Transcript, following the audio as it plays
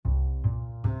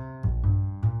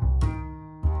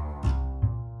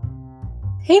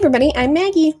Hey everybody, I'm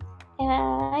Maggie. And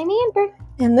I'm Amber.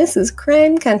 And this is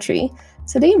Crime Country.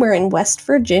 Today we're in West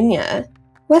Virginia.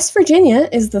 West Virginia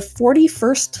is the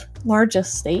 41st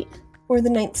largest state, or the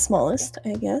 9th smallest,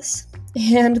 I guess,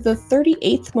 and the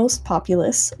 38th most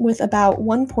populous, with about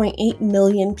 1.8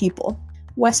 million people.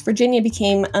 West Virginia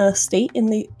became a state in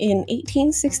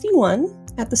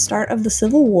 1861 at the start of the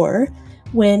Civil War,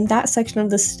 when that section of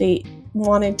the state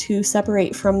wanted to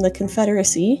separate from the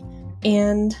Confederacy,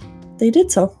 and they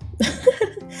did so.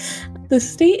 The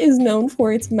state is known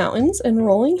for its mountains and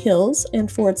rolling hills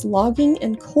and for its logging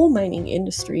and coal mining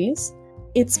industries.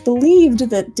 It's believed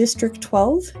that District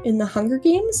 12 in the Hunger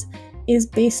Games is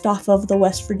based off of the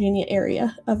West Virginia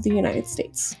area of the United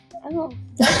States. Oh,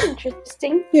 that's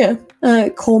interesting. Yeah,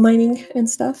 coal mining and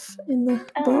stuff in the yeah.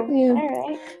 All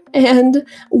right. And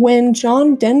when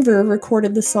John Denver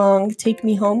recorded the song "Take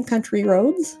Me Home, Country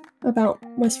Roads" about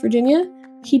West Virginia,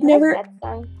 he'd never. That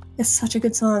song. It's such a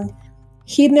good song.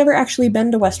 He'd never actually been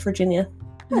to West Virginia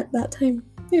at that time.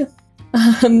 Yeah.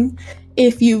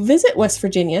 If you visit West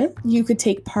Virginia, you could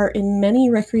take part in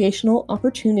many recreational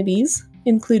opportunities,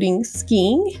 including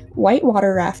skiing,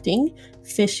 whitewater rafting,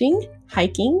 fishing,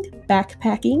 hiking,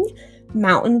 backpacking,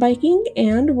 mountain biking,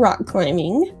 and rock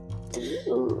climbing.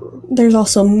 Ooh. There's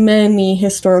also many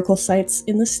historical sites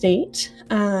in the state.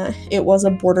 It was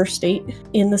a border state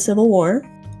in the Civil War.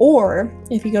 Or,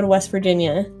 if you go to West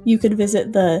Virginia, you could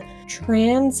visit the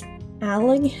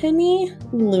Trans-Allegheny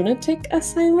Lunatic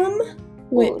Asylum,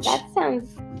 which... Ooh, that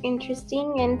sounds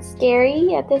interesting and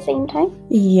scary at the same time.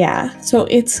 Yeah, so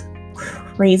it's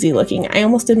crazy looking. I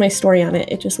almost did my story on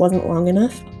it, it just wasn't long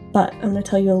enough, but I'm going to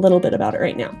tell you a little bit about it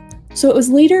right now. So it was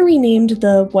later renamed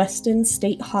the Weston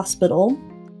State Hospital,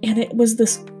 and it was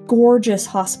this gorgeous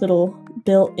hospital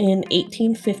built in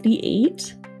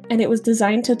 1858. And it was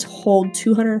designed to hold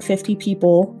 250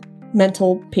 people,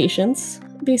 mental patients,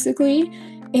 basically.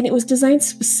 And it was designed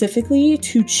specifically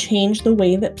to change the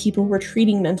way that people were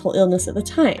treating mental illness at the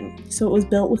time. So it was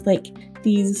built with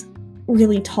these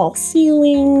really tall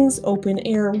ceilings, open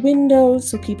air windows,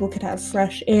 so people could have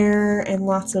fresh air and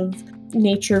lots of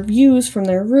nature views from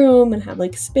their room and have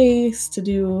space to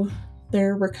do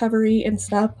their recovery and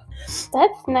stuff.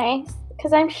 That's nice.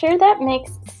 Because I'm sure that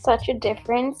makes such a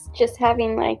difference, just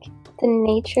having the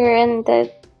nature and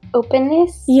the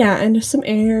openness. Yeah, and just some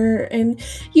air. And,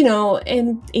 in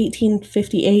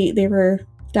 1858, they were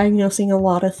diagnosing a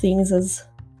lot of things as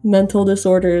mental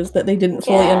disorders that they didn't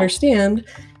fully understand.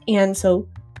 And so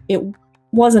it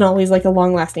wasn't always a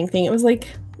long-lasting thing. It was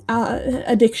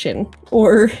addiction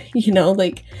or,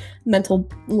 mental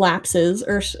lapses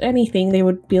or anything. They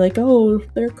would be oh,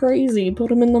 they're crazy, put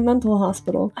them in the mental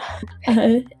hospital.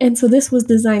 And so this was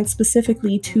designed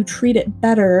specifically to treat it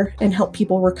better and help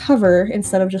people recover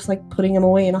instead of just putting them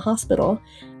away in a hospital.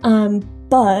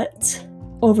 But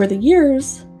over the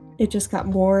years, it just got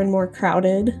more and more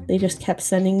crowded. They just kept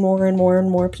sending more and more and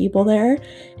more people there.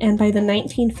 And by the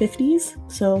 1950s,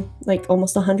 so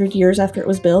almost 100 years after it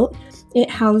was built, it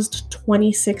housed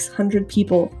 2,600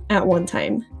 people at one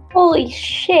time. Holy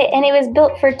shit, and it was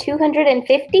built for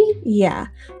 250? Yeah,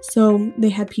 so they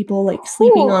had people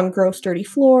sleeping on gross dirty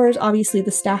floors. Obviously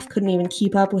the staff couldn't even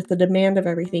keep up with the demand of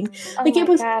everything. Oh my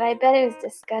God, I bet it was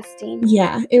disgusting.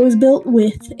 Yeah, it was built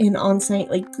with an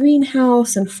on-site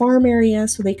greenhouse and farm area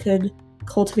so they could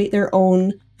cultivate their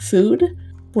own food,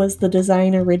 was the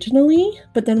design originally.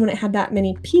 But then when it had that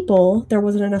many people, there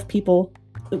wasn't enough people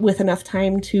with enough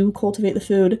time to cultivate the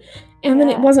food. And then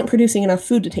it wasn't producing enough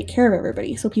food to take care of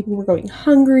everybody. So people were going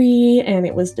hungry, and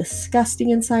it was disgusting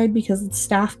inside because the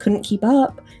staff couldn't keep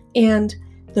up. And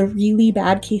the really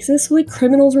bad cases, so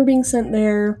criminals were being sent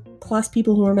there, plus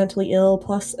people who were mentally ill,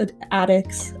 plus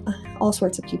addicts, all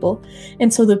sorts of people.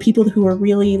 And so the people who were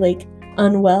really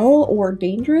unwell or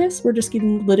dangerous were just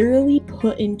getting literally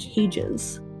put in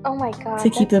cages. Oh my God. To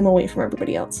keep them away from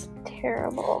everybody else.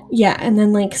 Terrible. Yeah, and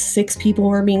then 6 people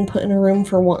were being put in a room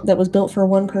that was built for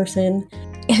one person.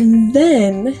 And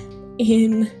then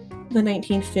in the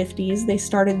 1950s, they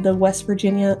started the West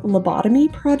Virginia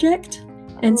Lobotomy Project.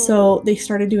 And so they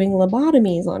started doing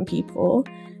lobotomies on people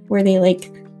where they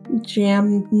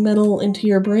jam metal into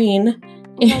your brain.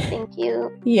 Oh, thank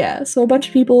you. Yeah, so a bunch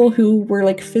of people who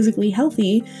were physically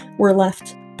healthy were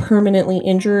left permanently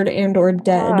injured and or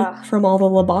dead from all the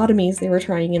lobotomies they were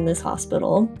trying in this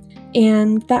hospital.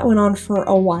 And that went on for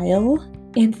a while,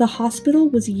 and the hospital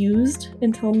was used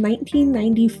until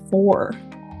 1994.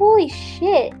 Holy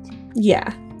shit.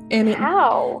 Yeah. And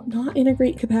how? Not in a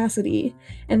great capacity.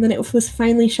 And then it was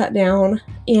finally shut down,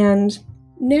 and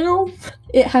now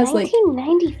it has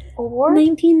 1994?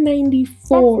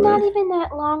 1994. That's not even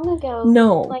that long ago.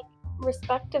 No.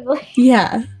 respectively.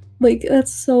 Yeah, like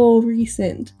that's so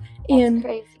recent. That's And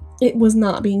crazy. it was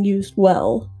not being used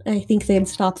well. I think they had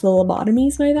stopped the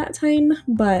lobotomies by that time,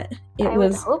 but it I would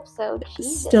was hope so.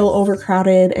 Jesus. still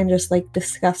overcrowded and just like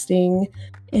disgusting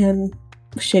and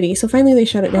shitty. So finally they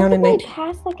shut it How down did in they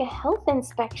pass like a health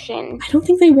inspection? I don't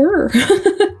think they were.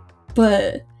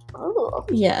 But Oh.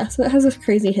 yeah, so it has this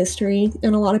crazy history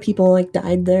and a lot of people like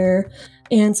died there.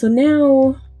 And so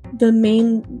now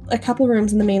a couple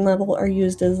rooms in the main level are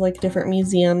used as like different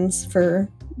museums for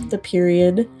the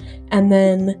period, and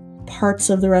then parts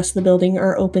of the rest of the building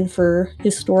are open for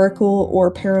historical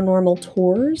or paranormal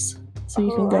tours. So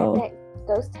you can go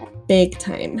big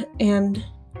time. And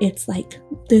it's like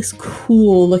this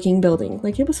cool looking building.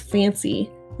 Like it was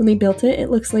fancy. When they built it, it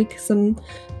looks like some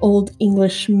old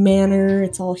English manor.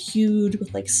 It's all huge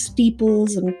with like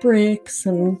steeples and bricks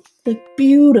and like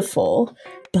beautiful,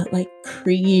 but like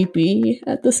creepy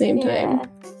at the same time.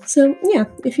 So yeah,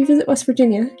 if you visit West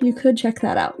Virginia, you could check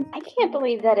that out. I can't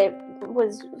believe that it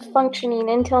was functioning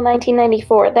until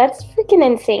 1994. That's freaking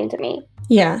insane to me.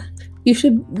 Yeah, you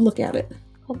should look at it.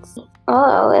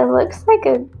 Oh, it looks like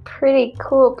a pretty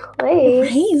cool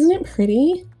place. Right? Isn't it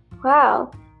pretty?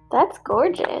 Wow, that's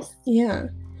gorgeous. Yeah.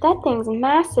 That thing's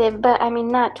massive, but I mean,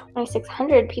 not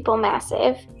 2,600 people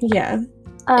massive. Yeah.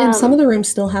 And some of the rooms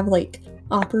still have like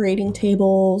operating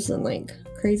tables and like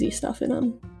crazy stuff in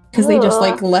them. Because they just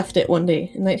like left it one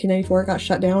day. In 1994, it got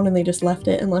shut down and they just left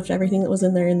it and left everything that was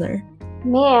in there.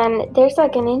 Man, there's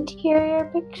like an interior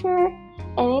picture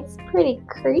and it's pretty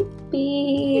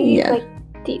creepy. Yeah. Like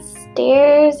these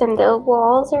stairs and the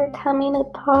walls are coming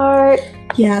apart.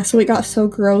 Yeah, so it got so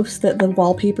gross that the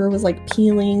wallpaper was like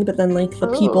peeling, but then like the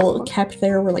people kept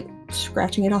there were like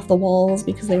scratching it off the walls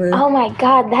because they were... Oh my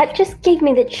god, that just gave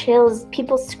me the chills.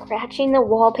 People scratching the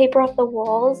wallpaper off the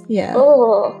walls. Yeah.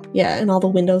 Oh. Yeah, and all the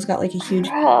windows got like a huge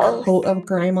coat of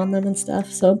grime on them and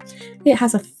stuff. So it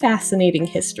has a fascinating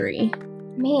history.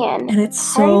 Man. And it's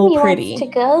so pretty. Wants to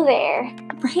go there.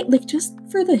 Right? Like just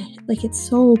for the... Like it's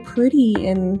so pretty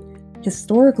and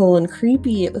historical and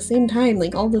creepy at the same time.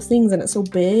 Like all those things, and it's so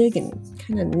big and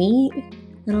kind of neat.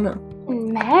 I don't know.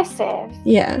 Massive.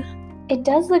 Yeah. It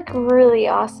does look really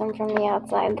awesome from the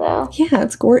outside, though. Yeah,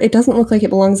 it's gorgeous. It doesn't look like it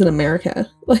belongs in America.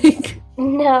 Like...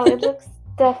 No, it looks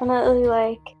definitely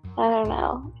like... I don't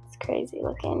know. It's crazy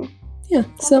looking. Yeah,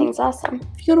 that thing's awesome.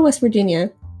 If you go to West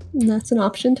Virginia, that's an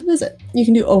option to visit. You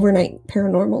can do overnight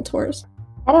paranormal tours.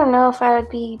 I don't know if I would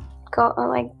be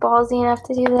like ballsy enough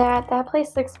to do that. That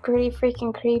place looks pretty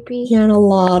freaking creepy. Yeah, and a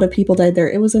lot of people died there.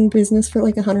 It was in business for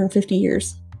like 150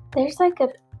 years. There's like a...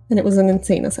 And it was an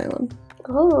insane asylum.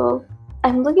 Oh,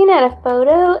 I'm looking at a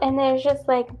photo and there's just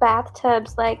like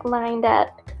bathtubs like lined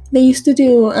up. They used to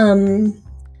do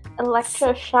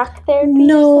electroshock therapy.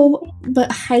 No,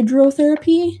 but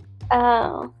hydrotherapy.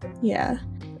 Oh. Yeah.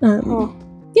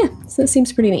 Yeah, so it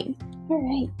seems pretty neat.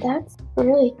 Alright, that's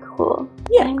really cool.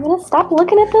 Yeah. I'm gonna stop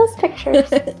looking at those pictures.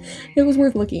 It was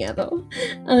worth looking at though.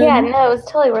 Yeah, no, it was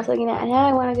totally worth looking at. Now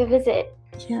I want to go visit.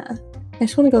 Yeah. I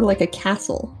just want to go to like a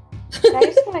castle. I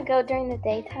just want to go during the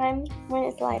daytime when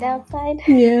it's light outside.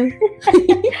 Yeah.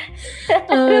 I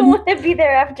don't want to be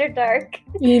there after dark.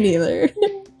 Me neither.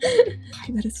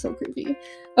 I bet it's so creepy.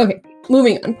 Okay,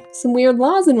 moving on. Some weird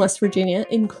laws in West Virginia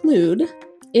include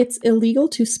it's illegal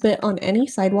to spit on any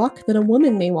sidewalk that a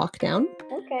woman may walk down.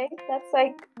 Okay, that's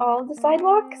like all the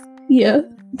sidewalks? Yeah.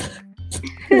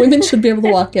 Women should be able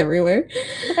to walk everywhere.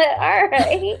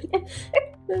 Alright.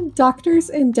 Doctors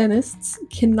and dentists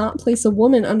cannot place a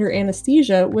woman under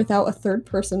anesthesia without a third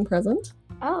person present.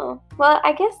 Oh, well,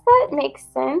 I guess that makes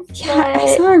sense. Yeah,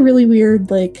 I saw a really weird,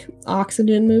 like,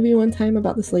 Oxygen movie one time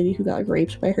about this lady who got like,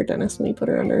 raped by her dentist when he put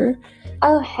her under.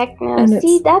 Oh, heck no.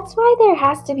 See, that's why there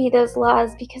has to be those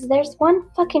laws, because there's one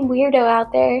fucking weirdo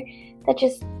out there that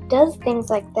just does things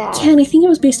like that. Yeah, and I think it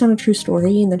was based on a true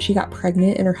story, and then she got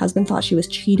pregnant, and her husband thought she was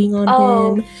cheating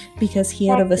on him because he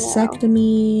had a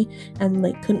vasectomy and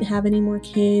like couldn't have any more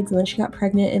kids, and then she got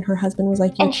pregnant, and her husband was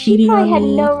like, "You're cheating on me." And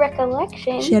she probably had no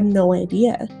recollection. She had no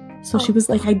idea, so she was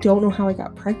like, "I don't know how I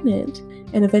got pregnant,"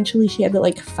 and eventually she had to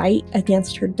like fight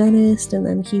against her dentist, and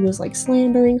then he was like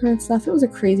slandering her and stuff. It was a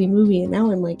crazy movie, and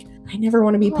now I'm like, I never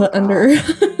want to be put under.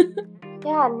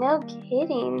 Yeah, no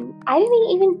kidding. I didn't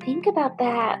even think about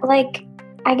that. Like,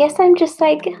 I guess I'm just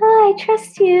like, I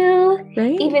trust you.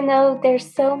 Right? Even though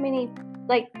there's so many,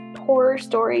 like, horror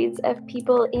stories of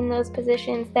people in those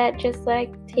positions that just,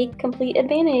 like, take complete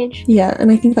advantage. Yeah,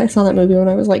 and I think I saw that movie when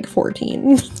I was, like,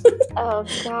 14. Oh,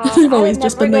 God. I've always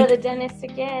just been like... go to the dentist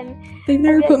again. They've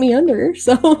never put me under,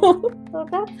 so... Well,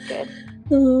 that's good.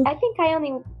 I think I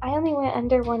only went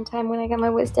under one time when I got my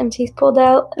wisdom teeth pulled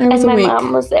out, and my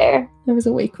mom was there. I was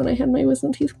awake when I had my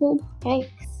wisdom teeth pulled. Yikes.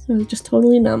 I was just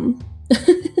totally numb.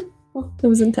 That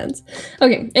was intense.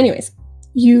 Okay, anyways.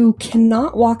 You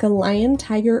cannot walk a lion,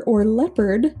 tiger, or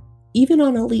leopard, even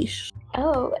on a leash.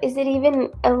 Oh, is it even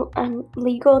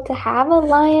legal to have a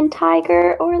lion,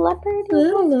 tiger, or leopard? I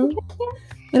don't know.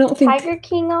 I don't think Tiger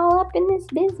King all up in this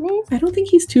business. I don't think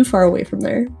he's too far away from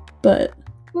there, but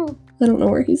I don't know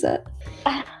where he's at.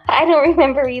 I don't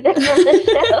remember either from the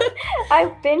show. I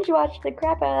binge watched the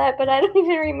crap out of that, but I don't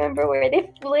even remember where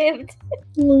they lived.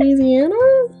 Louisiana?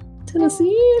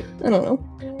 Tennessee? I don't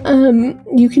know.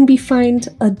 You can be fined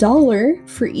 $1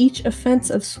 for each offense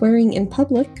of swearing in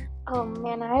public. Oh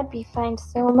man, I'd be fined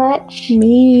so much.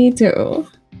 Me too.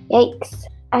 Yikes.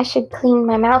 I should clean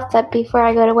my mouth up before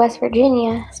I go to West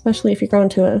Virginia. Especially if you're going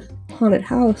to a haunted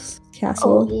house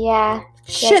castle. Oh, yeah.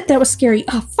 Shit, that was scary.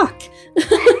 Oh, fuck.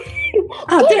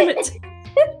 Oh, damn it.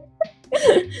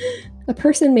 A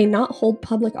person may not hold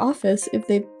public office if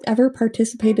they've ever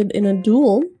participated in a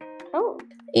duel. Oh.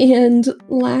 And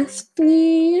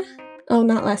lastly,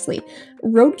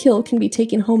 roadkill can be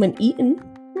taken home and eaten.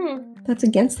 That's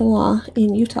against the law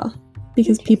in Utah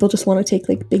because people just want to take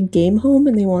like big game home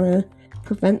and they want to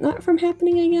prevent that from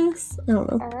happening, I guess. I don't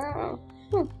know.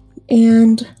 Oh.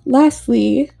 And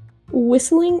lastly,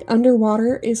 whistling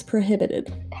underwater is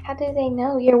prohibited. How do they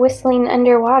know you're whistling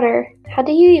underwater? How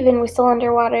do you even whistle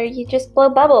underwater? You just blow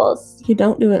bubbles. You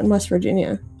don't do it in West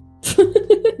Virginia.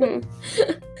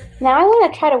 Now I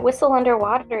want to try to whistle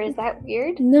underwater. Is that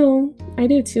weird? No, I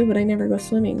do too, but I never go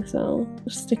swimming, so I'll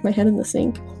just stick my head in the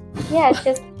sink. Yeah,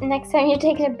 just next time you're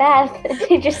taking a bath,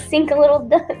 you just sink a little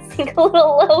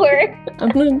lower. I'm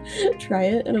gonna try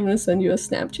it, and I'm gonna send you a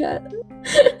Snapchat.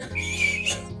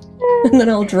 And then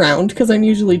I'll drown, because I'm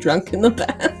usually drunk in the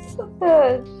bath.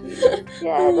 Oh,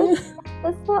 yeah,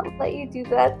 let's not let you do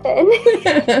that then.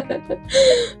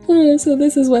 So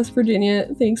this is West Virginia.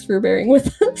 Thanks for bearing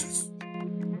with us.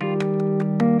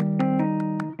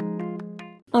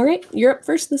 Alright, you're up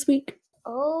first this week.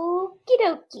 Okie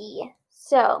dokie.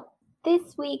 So,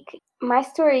 this week, my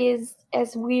story is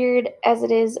as weird as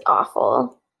it is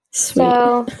awful. Sweet.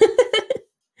 So,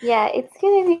 yeah, it's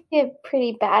gonna be a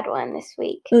pretty bad one this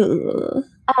week.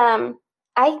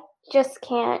 I just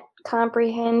can't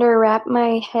comprehend or wrap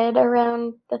my head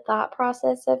around the thought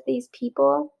process of these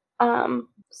people.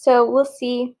 So we'll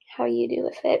see how you do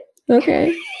with it.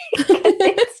 Okay.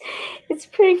 It's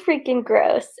pretty freaking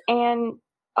gross and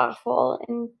awful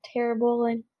and terrible,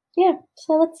 and yeah,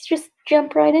 so let's just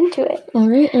jump right into it. All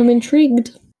right, I'm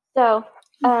intrigued. So,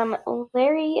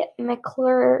 Larry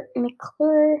McClure,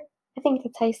 I think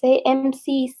that's how you say it,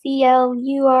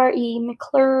 McClure,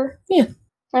 McClure. Yeah.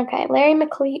 Okay, Larry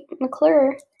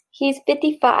McClure, he's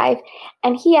 55,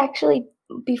 and he actually,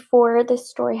 before this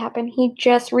story happened, he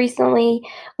just recently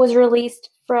was released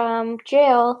from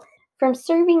jail from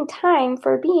serving time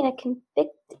for being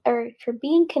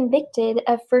convicted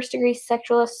of first-degree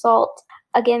sexual assault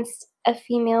against a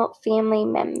female family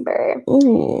member.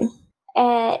 Ooh.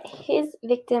 His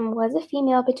victim was a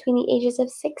female between the ages of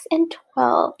 6 and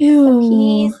 12. Ew. So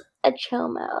he's a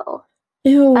chomo.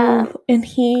 Ew. And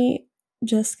he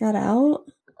just got out?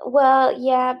 Well,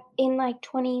 yeah, in like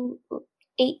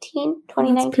 2019.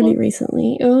 That's pretty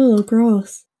recently. Oh,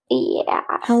 gross. Yeah.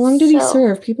 How long did he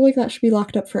serve? People like that should be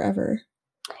locked up forever.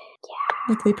 Yeah.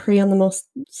 Like they prey on the most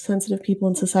sensitive people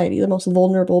in society, the most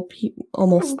vulnerable people,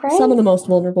 right? Some of the most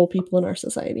vulnerable people in our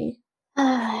society.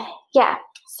 Yeah.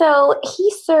 So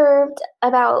he served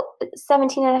about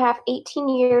 17 and a half, 18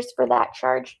 years for that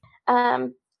charge.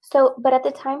 But at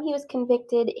the time he was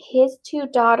convicted, his 2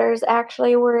 daughters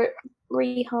actually were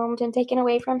rehomed and taken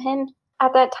away from him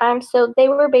at that time. So they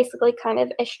were basically kind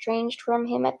of estranged from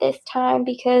him at this time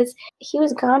because he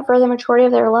was gone for the majority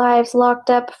of their lives,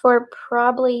 locked up for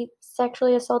probably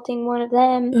sexually assaulting one of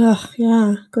them. Ugh,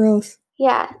 yeah, gross.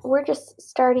 Yeah, we're just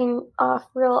starting off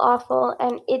real awful,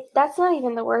 and that's not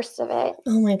even the worst of it.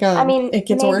 Oh my god. I mean, it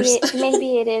gets worse.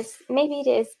 Maybe it is,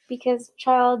 because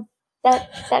child,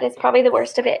 that is probably the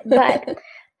worst of it. But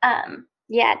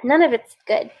yeah, none of it's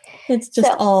good. It's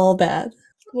just all bad.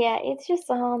 Yeah, it's just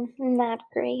all not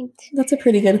great. That's a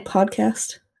pretty good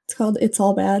podcast. It's called It's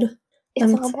All Bad.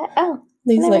 It's All Bad? Oh,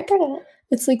 I never heard of it.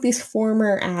 It's like these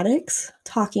former addicts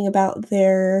talking about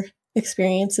their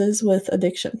experiences with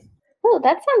addiction. Oh,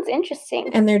 that sounds interesting.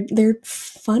 And they're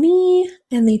funny,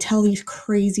 and they tell these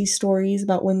crazy stories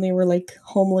about when they were like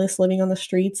homeless, living on the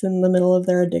streets in the middle of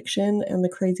their addiction, and the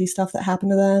crazy stuff that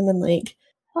happened to them, and like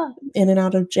in and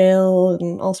out of jail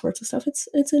and all sorts of stuff.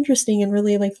 It's interesting and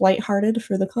really like lighthearted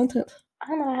for the content.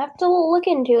 I'm gonna have to look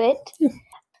into it.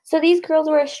 So these girls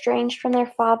were estranged from their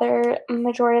father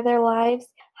majority of their lives.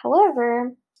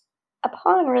 However,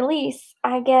 upon release,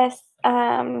 I guess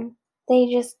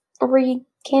they just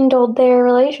rekindled their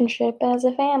relationship as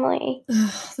a family.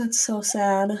 That's so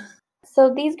sad.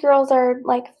 So these girls are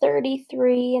like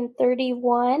 33 and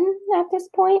 31 at this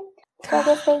point. So I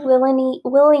guess they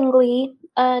willingly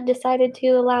decided to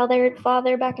allow their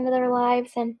father back into their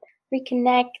lives and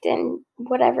reconnect and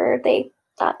whatever they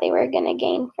thought they were going to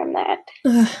gain from that.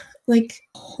 Like,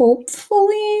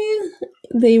 hopefully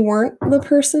they weren't the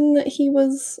person that he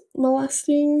was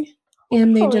molesting.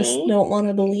 And they just Hopefully. don't want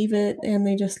to believe it, and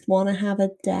they just want to have a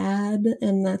dad,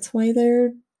 and that's why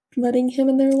they're letting him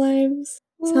in their lives.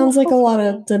 Sounds like a lot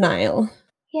of denial.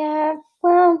 Yeah,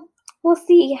 well, we'll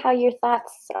see how your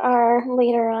thoughts are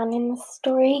later on in the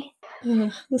story.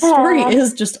 The story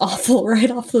is just awful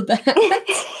right off the bat.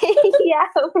 Yeah,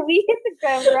 we hit the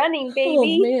ground running,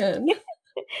 baby. Oh, man.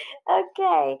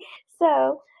 Okay,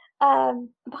 so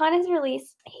upon his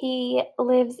release, he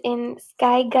lives in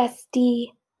Sky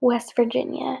Gusty, West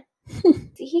Virginia.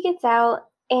 He gets out,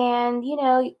 and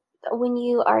when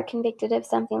you are convicted of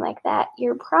something like that,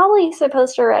 you're probably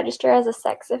supposed to register as a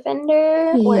sex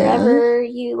offender wherever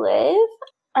you live.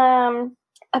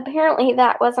 Apparently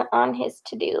that wasn't on his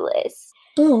to-do list.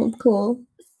 Oh, cool.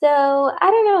 So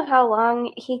I don't know how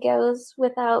long he goes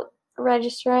without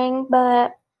registering,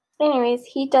 but anyways,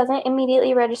 he doesn't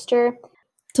immediately register.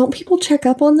 Don't people check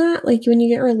up on that? Like, when you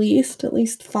get released, at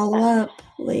least follow up.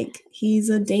 Like, he's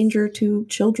a danger to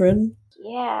children.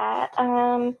 Yeah.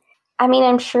 I mean,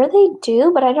 I'm sure they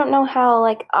do, but I don't know how,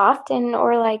 like, often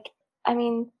or, like, I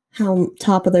mean... how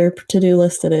top of their to-do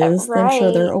list it is. Right. I'm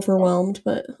sure they're overwhelmed,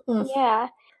 but... Yeah.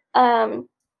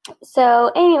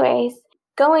 So, anyways,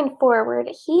 going forward,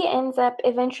 he ends up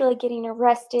eventually getting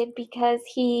arrested because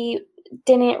he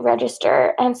didn't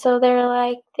register. And so they're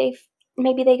like,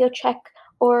 maybe they go check,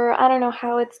 or I don't know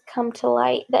how it's come to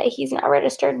light that he's not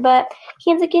registered, but he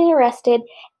ends up getting arrested,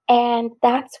 and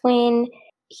that's when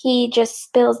he just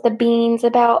spills the beans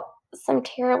about some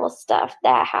terrible stuff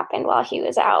that happened while he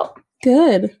was out.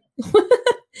 Good.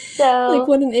 So, like,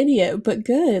 what an idiot, but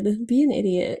good. Be an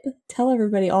idiot. Tell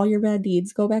everybody all your bad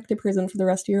deeds. Go back to prison for the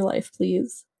rest of your life,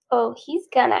 please. Oh, he's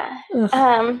gonna.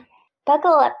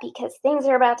 Buckle up because things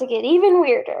are about to get even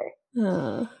weirder.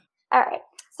 All right.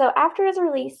 So after his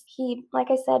release, he,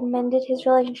 like I said, mended his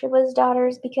relationship with his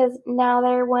daughters because now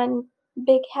they're one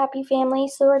big happy family,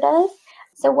 sort of.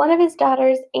 So one of his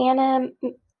daughters, Anna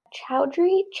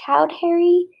Chowdhury,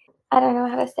 I don't know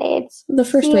how to say it. The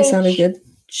first way sounded good.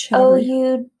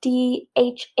 Oudhary.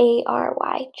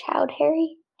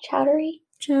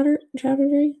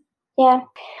 Chowdhury? Yeah.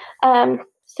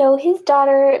 So his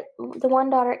daughter, the one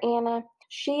daughter, Anna,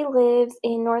 she lives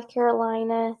in North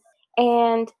Carolina,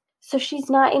 and so she's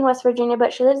not in West Virginia,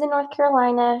 but she lives in North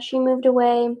Carolina. She moved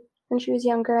away when she was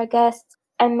younger, I guess,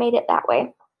 and made it that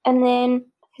way. And then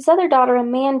his other daughter,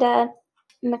 Amanda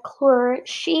McClure,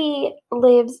 she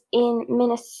lives in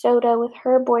Minnesota with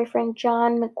her boyfriend,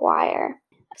 John McGuire.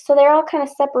 So they're all kind of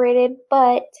separated,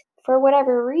 but for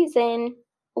whatever reason,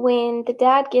 when the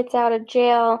dad gets out of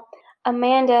jail,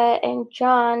 Amanda and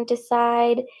John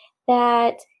decide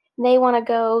that they want to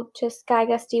go to Sky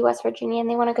Gusty, West Virginia, and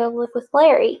they want to go live with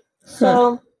Larry.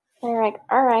 So they're like,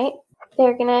 all right,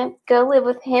 they're going to go live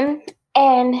with him.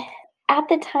 And at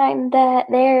the time that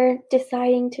they're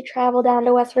deciding to travel down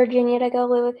to West Virginia to go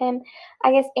live with him,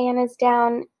 I guess Anna's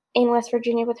down in West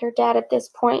Virginia with her dad at this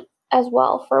point as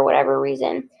well, for whatever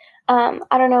reason. I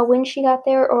don't know when she got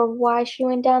there or why she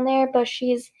went down there, but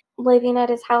she's living at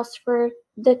his house for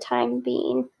the time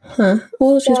being.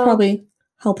 Well, she's probably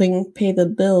helping pay the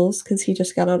bills because he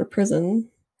just got out of prison.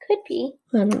 Could be.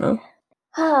 I don't know.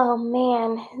 Oh,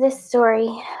 man, this story.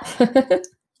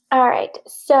 All right,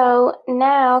 so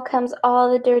now comes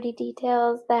all the dirty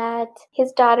details that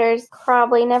his daughters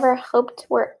probably never hoped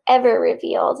were ever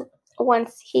revealed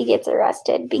once he gets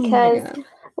arrested, because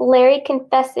Larry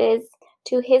confesses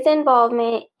to his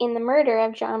involvement in the murder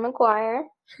of John McGuire.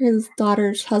 His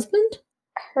daughter's husband?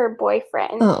 Her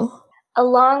boyfriend. Oh.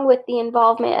 Along with the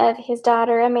involvement of his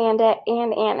daughter Amanda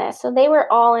and Anna. So they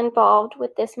were all involved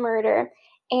with this murder.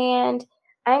 And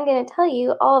I'm going to tell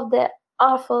you all of the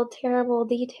awful, terrible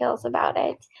details about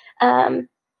it.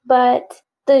 But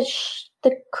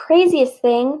the craziest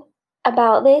thing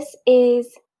about this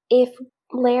is if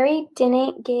Larry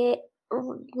didn't get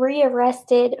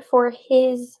rearrested for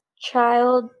his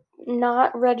child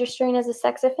not registering as a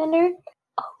sex offender,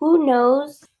 who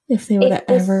knows if they would have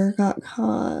ever got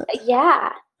caught.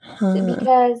 Yeah.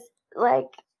 Because, like,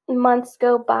 months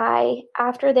go by.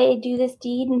 After they do this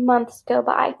deed, months go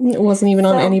by. It wasn't even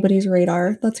on anybody's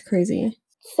radar. That's crazy.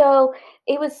 So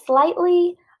it was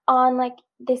slightly on like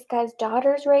this guy's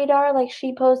daughter's radar. Like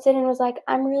she posted and was like,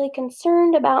 I'm really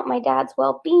concerned about my dad's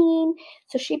well-being.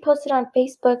 So she posted on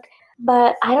Facebook,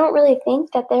 but I don't really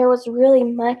think that there was really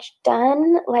much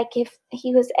done. Like if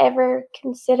he was ever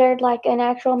considered like an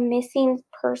actual missing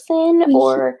person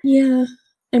or. Yeah.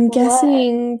 I'm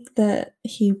guessing that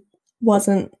he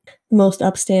wasn't the most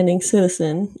upstanding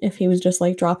citizen if he was just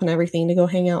like dropping everything to go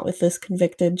hang out with this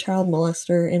convicted child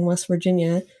molester in West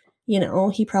Virginia. You know,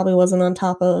 he probably wasn't on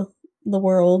top of the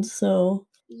world, so.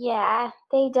 Yeah,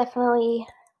 they definitely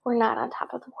were not on top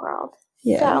of the world.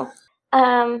 Yeah.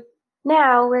 So,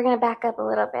 now we're going to back up a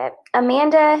little bit.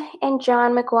 Amanda and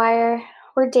John McGuire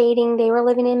were dating. They were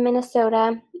living in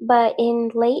Minnesota, but in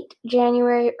late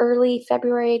January, early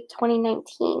February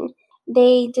 2019,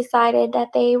 they decided that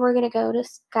they were going to go to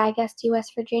Sky Gusty,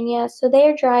 West Virginia. So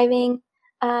they're driving,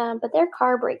 but their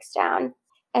car breaks down.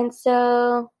 And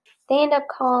so they end up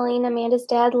calling Amanda's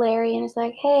dad, Larry, and is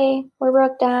like, hey, we're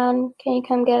broke down. Can you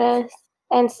come get us?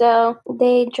 And so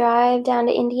they drive down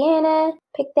to Indiana,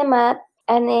 pick them up,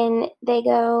 and then they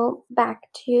go back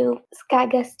to Sky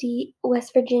Gusty,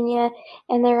 West Virginia,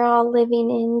 and they're all living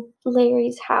in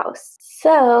Larry's house.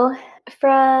 So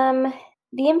from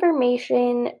the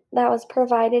information that was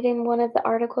provided in one of the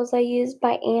articles I used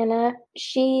by Anna,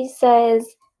 she says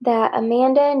that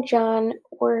Amanda and John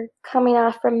were coming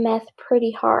off from meth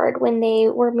pretty hard when they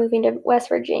were moving to West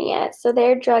Virginia. So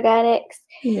they're drug addicts.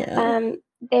 Yeah.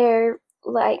 They're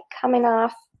like coming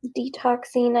off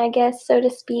detoxing, I guess, so to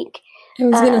speak. I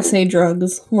was gonna say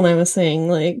drugs when I was saying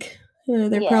like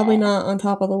they're probably not on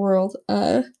top of the world.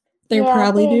 They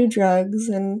probably do drugs,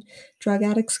 and drug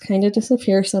addicts kind of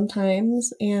disappear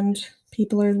sometimes, and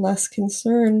people are less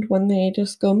concerned when they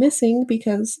just go missing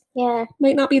because it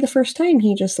might not be the first time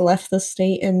he just left the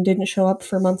state and didn't show up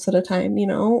for months at a time, you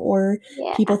know, or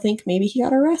people think maybe he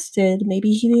got arrested,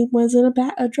 maybe he was in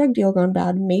a drug deal gone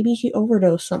bad, maybe he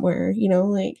overdosed somewhere, you know,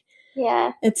 like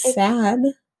it's sad.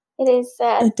 It is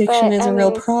sad. Addiction is a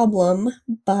real problem,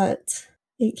 but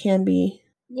it can be.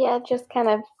 Yeah, just kind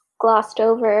of glossed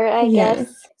over, I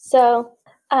guess. So,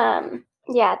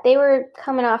 they were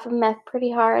coming off of meth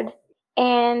pretty hard,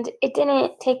 and it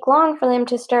didn't take long for them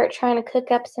to start trying to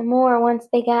cook up some more once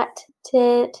they got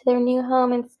to their new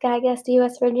home in Sky Gusty,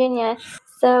 West Virginia.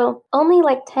 So only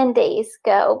like 10 days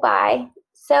go by.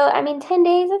 So, I mean, 10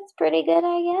 days, that's pretty good,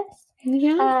 I guess.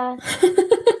 Yeah.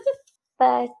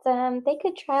 But they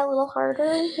could try a little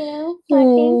harder, you know, I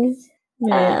think.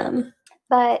 Man.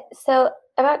 But so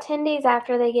about 10 days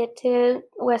after they get to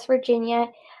West Virginia,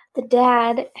 the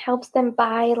dad helps them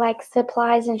buy like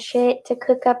supplies and shit to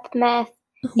cook up meth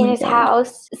in his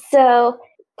house. So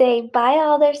they buy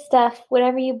all their stuff,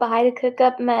 whatever you buy to cook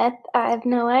up meth. I have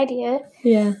no idea.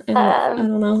 Yeah, I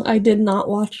don't know. I did not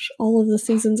watch all of the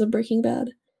seasons of Breaking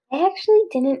Bad. I actually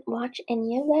didn't watch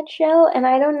any of that show, and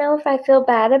I don't know if I feel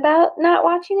bad about not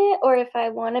watching it or if I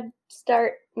want to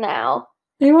start now.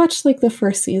 I watched like the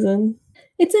first season.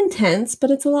 It's intense, but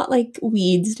it's a lot like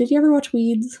Weeds. Did you ever watch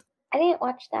Weeds? I didn't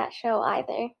watch that show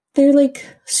either. They're like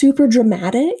super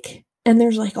dramatic, and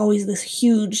there's like always this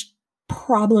huge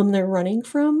problem they're running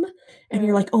from, and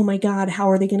you're like, oh my god, how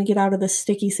are they going to get out of this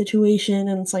sticky situation?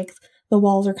 And it's like the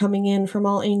walls are coming in from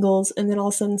all angles, and then all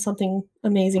of a sudden something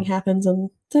amazing happens, and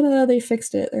ta-da, they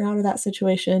fixed it. They're out of that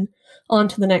situation. On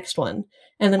to the next one.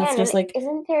 And then it's just like...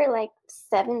 Isn't there like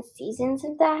 7 seasons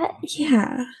of that?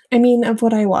 Yeah. I mean, of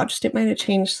what I watched, it might have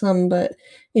changed some, but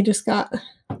it just got...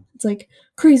 It's like,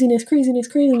 craziness, craziness,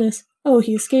 craziness. Oh,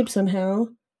 he escaped somehow.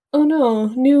 Oh no,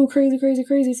 new crazy, crazy,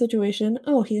 crazy situation.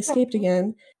 Oh, he escaped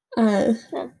again. And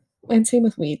same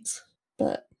with Weeds.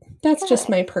 But that's just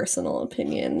my personal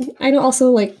opinion. I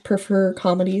also like prefer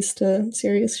comedies to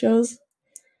serious shows.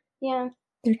 Yeah.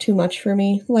 They're too much for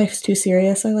me. Life's too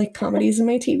serious. I like comedies in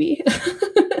my TV.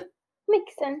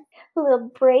 Makes sense. A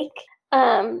little break.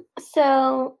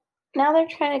 So now they're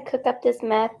trying to cook up this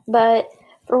meth, but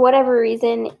for whatever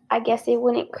reason, I guess it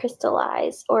wouldn't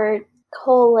crystallize or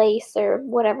coalesce or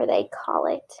whatever they call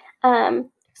it.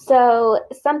 So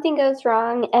something goes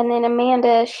wrong, and then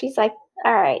Amanda, she's like,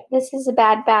 all right, this is a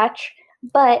bad batch,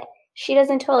 but she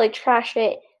doesn't totally trash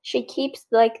it. She keeps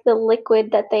like the liquid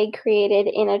that they created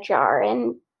in a jar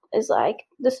and is like,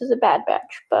 this is a bad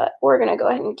batch, but we're going to go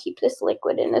ahead and keep this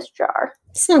liquid in this jar.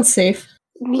 Sounds safe.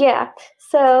 Yeah.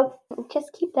 So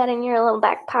just keep that in your little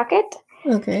back pocket.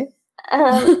 Okay.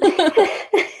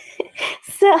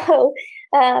 So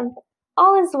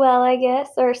all is well, I guess,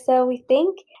 or so we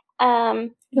think.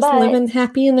 Just living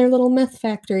happy in their little meth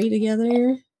factory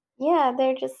together. Yeah,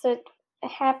 they're just a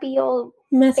happy old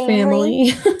meth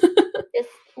family. just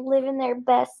living their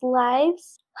best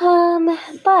lives.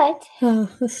 But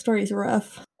This story's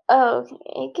rough. oh,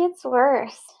 it gets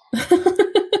worse.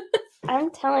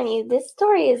 I'm telling you, this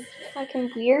story is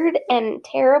fucking weird and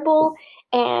terrible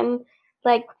and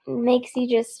like makes you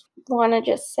just want to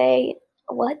just say,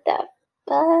 what the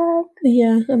fuck?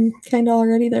 Yeah, I'm kind of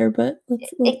already there, but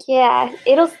let's... Yeah,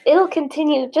 it'll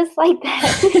continue just like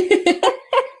that.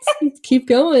 Let's keep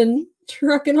going,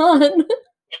 trucking on.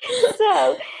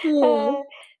 So,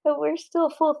 we're still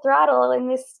full throttle in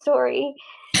this story.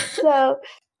 So,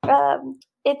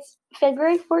 it's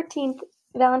February 14th,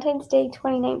 Valentine's Day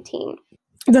 2019.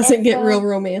 Does it get real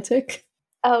romantic?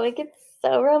 Oh, it gets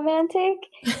so romantic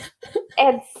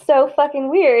and so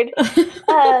fucking weird.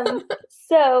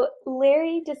 So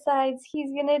Larry decides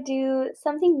he's gonna do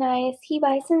something nice. He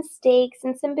buys some steaks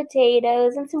and some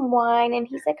potatoes and some wine, and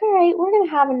he's like, all right, we're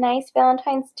gonna have a nice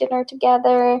Valentine's dinner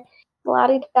together.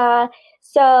 La-di-da.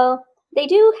 So they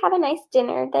do have a nice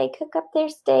dinner. They cook up their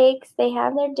steaks, they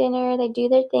have their dinner, they do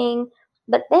their thing.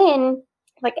 But then,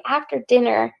 like after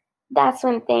dinner, that's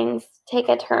when things take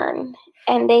a turn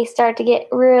and they start to get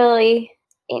really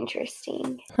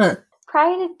interesting. Huh.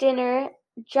 Prior to dinner,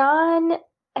 John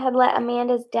had let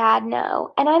Amanda's dad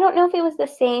know. And I don't know if it was the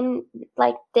same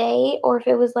like day or if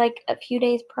it was like a few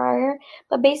days prior,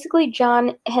 but basically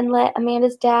John had let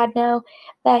Amanda's dad know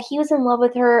that he was in love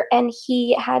with her and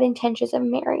he had intentions of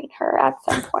marrying her at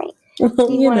some point. Well,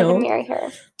 he wanted to marry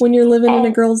her. When you're living in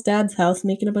a girl's dad's house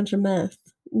making a bunch of meth,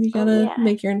 you gotta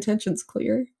make your intentions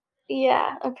clear.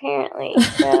 Yeah, apparently.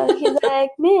 So he's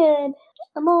like, man,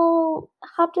 I'm all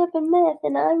hopped up in meth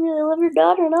and I really love your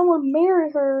daughter and I want to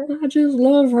marry her. I just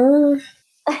love her.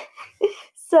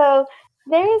 So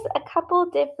there's a couple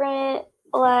different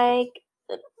like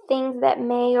things that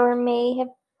may or may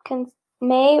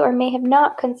have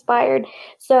not conspired.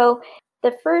 So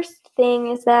the first thing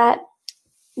is that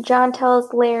John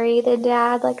tells Larry, the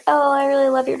dad, like, oh, I really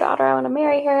love your daughter. I want to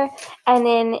marry her. And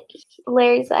then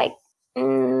Larry's like, I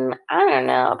don't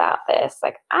know about this.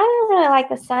 Like, I don't really like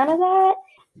the sound of that.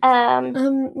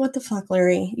 What the fuck,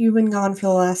 Larry? You've been gone for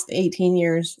the last 18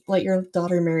 years. Let your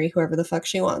daughter marry whoever the fuck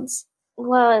she wants.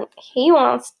 Well, he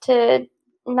wants to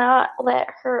not let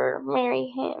her marry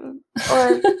him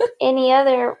or any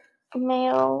other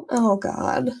male. Oh,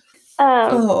 God.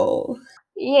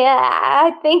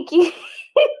 Yeah, thank you.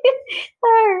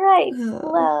 All right.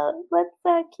 Well,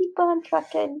 let's keep on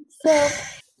trucking. So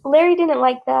Larry didn't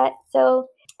like that. So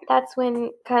that's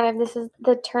when kind of this is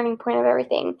the turning point of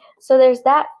everything. So there's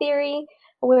that theory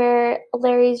where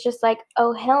Larry's just like,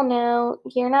 oh, hell no,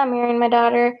 you're not marrying my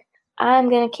daughter. I'm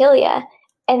going to kill you.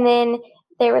 And then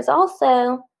there was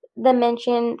also the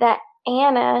mention that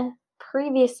Anna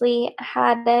previously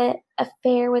had an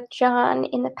affair with John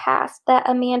in the past that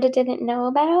Amanda didn't know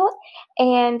about.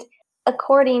 And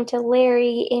according to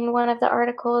Larry in one of the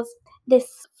articles,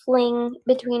 this fling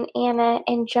between Anna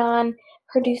and John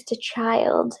produced a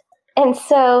child. And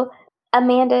so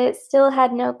Amanda still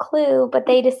had no clue, but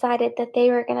they decided that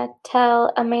they were going to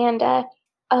tell Amanda,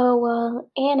 oh, well,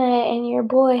 Anna and your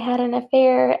boy had an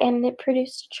affair and it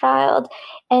produced a child.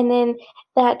 And then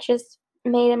that just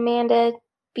made Amanda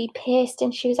be pissed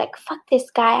and she was like, fuck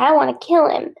this guy, I want to kill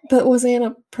him. But was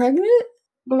Anna pregnant?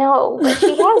 No,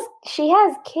 she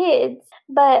has kids,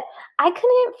 but I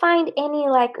couldn't find any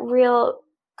like real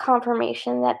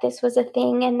confirmation that this was a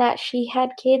thing and that she had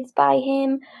kids by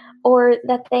him or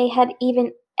that they had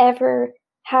even ever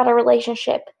had a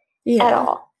relationship at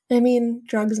all. I mean,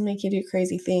 drugs make you do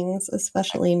crazy things,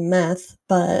 especially meth,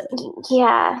 but...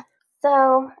 Yeah.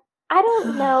 So, I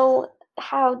don't know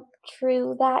how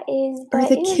true that is, but... Are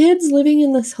the kids living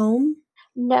in this home?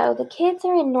 No, the kids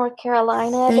are in North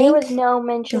Carolina. There was no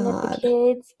mention of the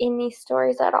kids in these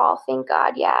stories at all. Thank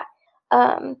God, yeah.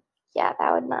 Yeah,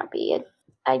 that would not be an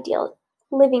ideal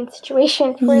living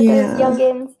situation for those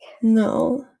youngins.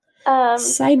 No.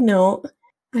 Side note,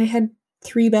 I had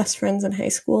 3 best friends in high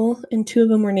school, and 2 of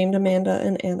them were named Amanda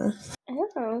and Anna.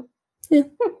 Oh. Yeah.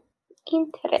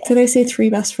 Interesting. Did I say 3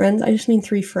 best friends? I just mean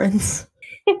 3 friends.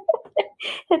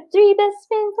 The 3 best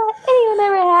friends that anyone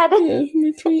ever had. Yeah,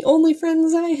 my 3 only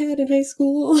friends I had in high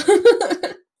school.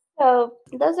 So,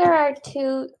 those are our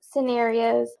 2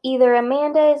 scenarios. Either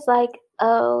Amanda is like,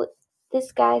 oh,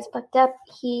 this guy's fucked up.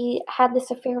 He had this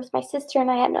affair with my sister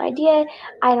and I had no idea.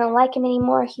 I don't like him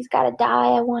anymore. He's got to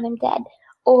die. I want him dead.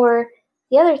 Or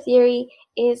the other theory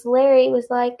is Larry was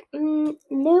like,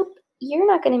 nope, you're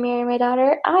not going to marry my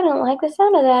daughter. I don't like the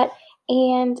sound of that.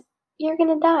 And you're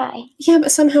going to die. Yeah,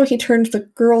 but somehow he turned the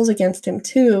girls against him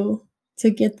too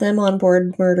to get them on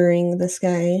board murdering this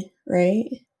guy, right?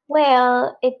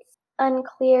 Well, it's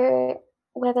unclear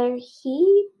whether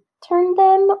he turned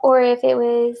them or if it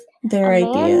was Their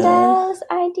Amanda's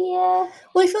idea.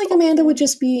 Well, I feel like Amanda would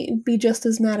just be just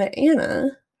as mad at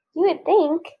Anna. You would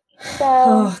think. So,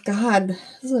 oh God,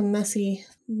 this is a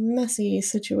messy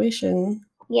situation.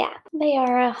 Yeah, they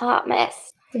are a hot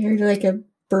mess. They're like a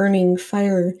burning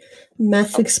fire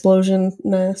meth explosion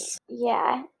mess.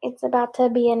 Yeah, it's about to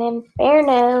be an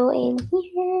inferno in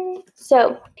here.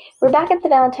 So, we're back at the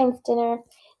Valentine's dinner.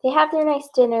 They have their nice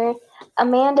dinner.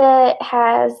 Amanda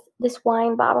has this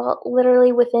wine bottle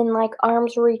literally within like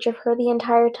arm's reach of her the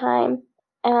entire time.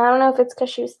 And I don't know if it's because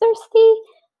she was thirsty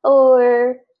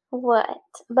or what,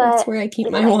 but that's where I keep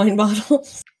my wine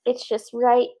bottles. It's just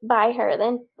right by her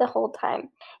then the whole time.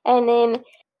 And then,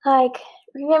 like,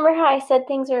 remember how I said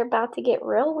things are about to get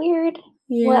real weird?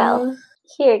 Yeah. Well,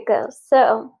 here it goes.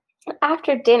 So,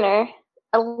 after dinner,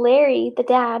 Larry, the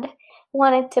dad,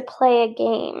 wanted to play a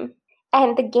game.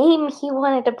 And the game he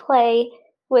wanted to play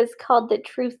was called the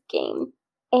Truth Game.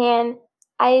 And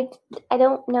I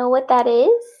don't know what that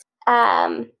is.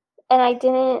 And I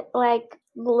didn't, like,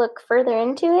 look further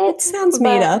into it. It sounds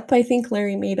made up. I think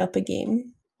Larry made up a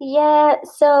game. Yeah,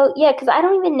 so, yeah, because I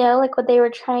don't even know, like, what they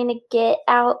were trying to get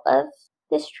out of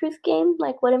this truth game,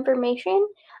 like, what information.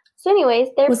 So, anyways,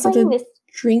 they're playing this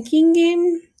drinking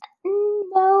game?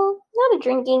 No, not a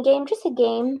drinking game, just a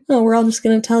game. Oh, we're all just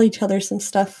going to tell each other some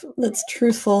stuff that's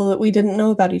truthful that we didn't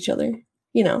know about each other,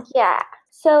 you know. Yeah,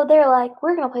 so they're like,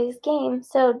 we're going to play this game.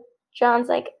 So John's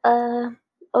like,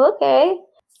 okay.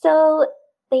 So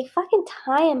they fucking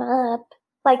tie him up,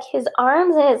 like, his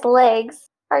arms and his legs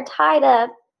are tied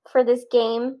up for this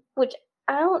game, which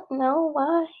I don't know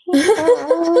why.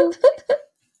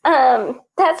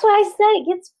 That's why I said it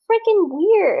gets freaking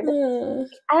weird.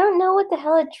 I don't know what the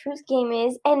hell a truth game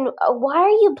is, and why are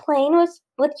you playing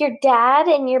with your dad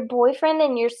and your boyfriend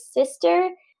and your sister,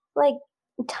 like,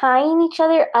 tying each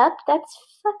other up? That's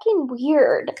fucking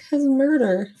weird. Because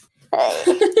murder.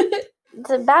 It's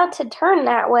about to turn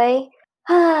that way.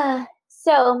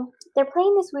 So they're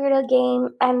playing this weirdo game,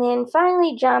 and then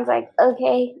finally John's like,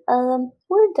 okay,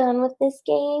 we're done with this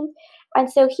game. And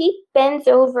so he bends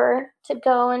over to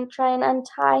go and try and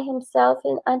untie himself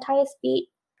and untie his feet.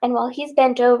 And while he's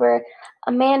bent over,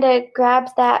 Amanda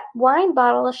grabs that wine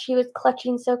bottle she was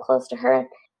clutching so close to her,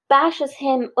 bashes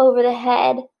him over the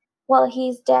head while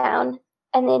he's down.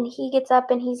 And then he gets up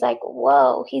and he's like,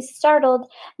 whoa, he's startled.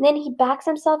 And then he backs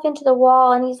himself into the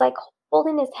wall and he's like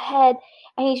holding his head.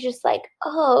 And he's just like,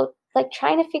 oh, like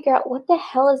trying to figure out what the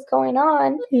hell is going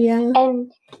on. Yeah.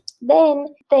 And then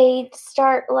they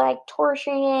start like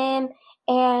torturing him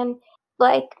and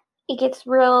like it gets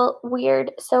real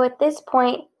weird. So at this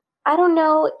point, I don't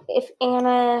know if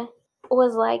Anna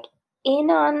was like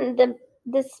in on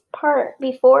this part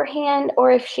beforehand or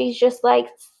if she's just like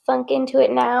sunk into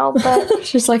it now, but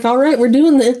she's like, all right, we're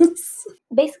doing this.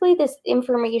 Basically, this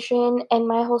information and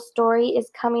my whole story is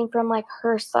coming from like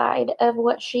her side of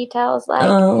what she tells like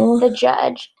the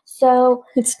judge. So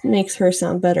it makes her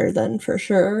sound better then, for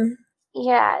sure.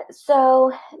 Yeah,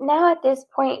 so now at this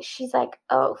point she's like,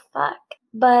 oh fuck.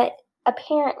 But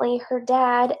apparently her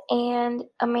dad and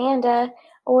Amanda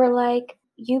were like,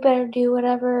 you better do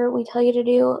whatever we tell you to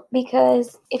do,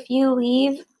 because if you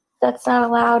leave, that's not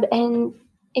allowed, and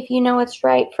if you know what's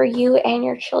right for you and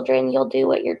your children, you'll do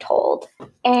what you're told.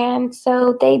 And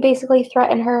so they basically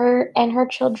threaten her and her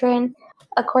children,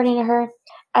 according to her.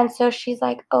 And so she's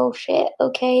like, oh shit,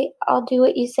 okay, I'll do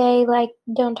what you say. Like,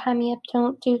 don't tie me up.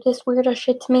 Don't do this weirdo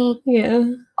shit to me.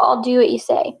 Yeah. I'll do what you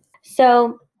say.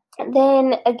 So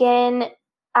then again,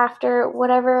 after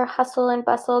whatever hustle and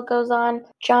bustle goes on,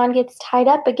 John gets tied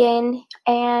up again.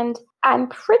 And I'm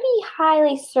pretty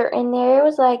highly certain there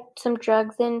was like some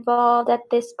drugs involved at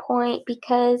this point,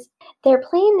 because they're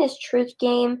playing this truth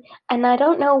game. And I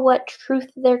don't know what truth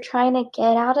they're trying to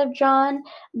get out of John,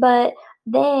 but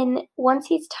then, once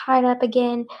he's tied up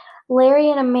again,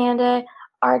 Larry and Amanda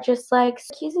are just like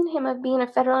accusing him of being a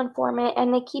federal informant,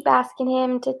 and they keep asking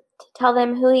him to tell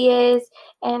them who he is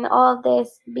and all of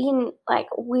this, being like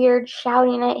weird,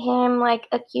 shouting at him, like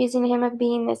accusing him of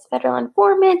being this federal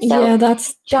informant. So yeah,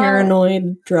 that's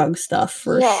paranoid drug stuff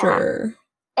for sure.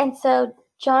 And so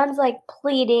John's like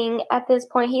pleading at this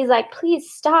point. He's like, please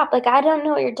stop. Like, I don't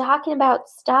know what you're talking about.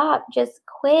 Stop. Just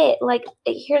quit. Like,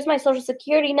 here's my social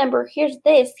security number. Here's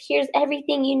this. Here's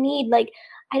everything you need. Like,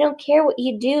 I don't care what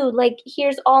you do. Like,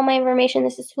 here's all my information.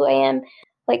 This is who I am.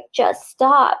 Like, just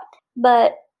stop.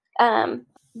 But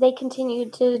they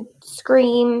continued to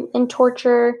scream and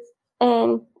torture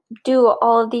and do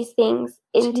all of these things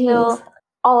until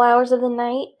all hours of the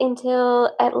night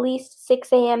until at least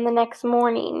 6 a.m. the next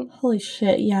morning. Holy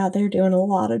shit, yeah, they're doing a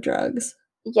lot of drugs.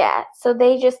 Yeah, so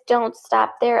they just don't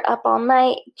stop. They're up all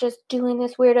night just doing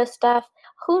this weirdo stuff.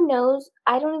 Who knows?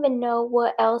 I don't even know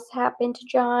what else happened to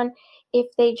John, if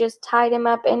they just tied him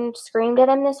up and screamed at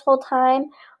him this whole time,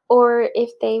 or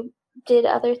if they did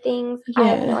other things. Yeah. I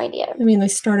have no idea. I mean, they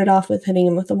started off with hitting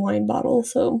him with a wine bottle,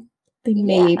 so they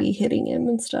may be hitting him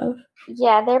and stuff.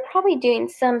 Yeah, they're probably doing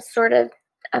some sort of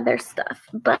other stuff,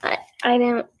 but I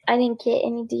didn't get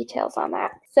any details on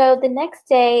that. So the next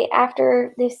day,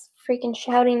 after this freaking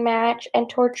shouting match and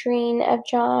torturing of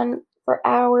John for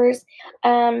hours,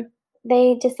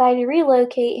 they decide to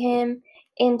relocate him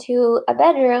into a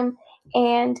bedroom,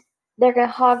 and they're gonna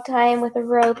hog tie him with a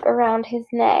rope around his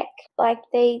neck. Like,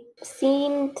 they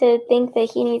seem to think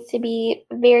that he needs to be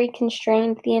very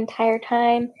constrained the entire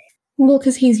time. Well,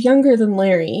 because he's younger than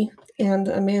Larry, and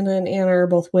Amanda and Anna are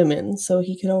both women, so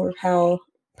he could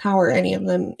overpower any of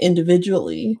them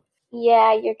individually.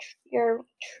 Yeah, you're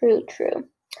true.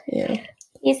 Yeah.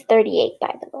 He's 38,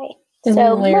 by the way. And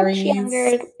so Larry's much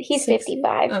younger. He's 60?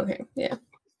 55. Okay, yeah.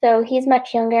 So he's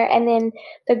much younger, and then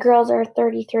the girls are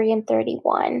 33 and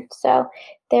 31, so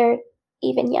they're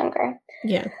even younger.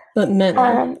 Yeah, but men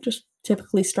are just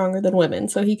typically stronger than women,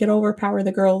 so he could overpower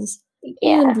the girls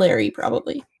and Larry,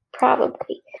 probably.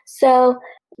 Probably. So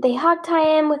they hog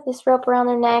tie him with this rope around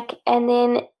their neck, and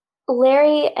then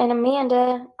Larry and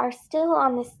Amanda are still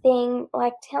on this thing,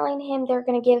 like telling him they're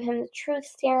going to give him the truth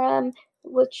serum,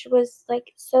 which was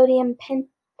like sodium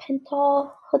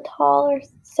pentothal or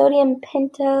sodium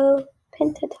pentatol.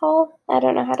 I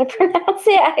don't know how to pronounce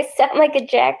it. I sound like a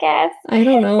jackass. I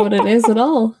don't know what it is at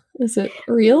all. Is it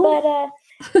real? But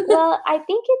well, I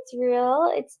think it's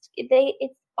real.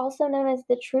 It's also known as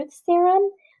the truth serum.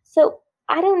 So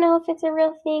I don't know if it's a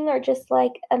real thing or just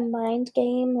like a mind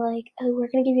game. Like, oh, we're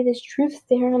gonna give you this truth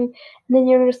serum, and then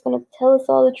you're just gonna tell us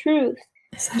all the truth.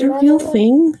 Is that a real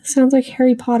thing? Sounds like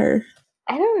Harry Potter.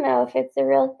 I don't know if it's a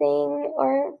real thing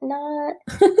or not,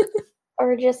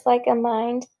 or just like a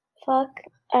mind fuck.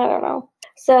 I don't know.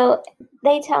 So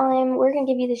they tell him, we're going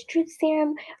to give you this truth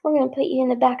serum, we're going to put you in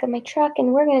the back of my truck,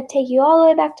 and we're going to take you all the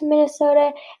way back to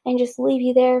Minnesota and just leave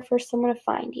you there for someone to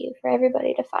find you, for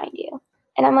everybody to find you.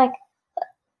 And I'm like,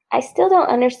 I still don't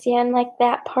understand, like,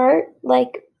 that part.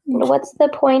 Like, what's the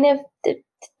point of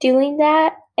doing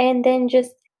that and then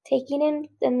just taking him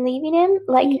and leaving him?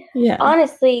 Like,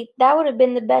 honestly, that would have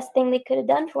been the best thing they could have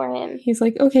done for him. He's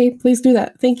like, okay, please do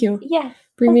that. Thank you. Yeah.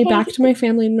 Bring me back to my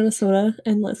family in Minnesota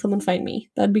and let someone find me.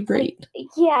 That'd be great.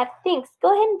 Yeah, thanks.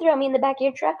 Go ahead and throw me in the back of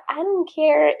your truck. I don't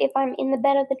care if I'm in the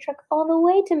bed of the truck all the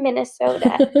way to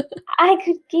Minnesota. I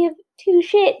could give two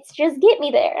shits. Just get me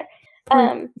there.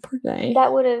 Poor guy.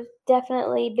 That would have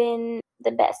definitely been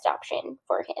the best option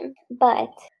for him.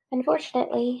 But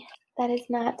unfortunately, that is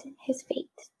not his fate.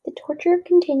 The torture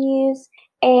continues,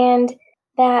 and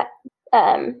that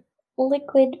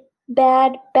liquid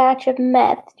bad batch of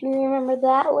meth. Do you remember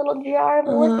that little jar of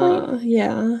liquid?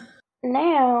 Yeah.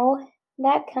 Now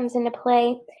that comes into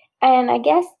play, and I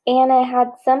guess Anna had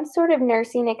some sort of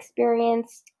nursing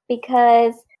experience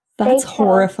because that's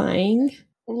horrifying.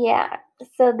 Yeah.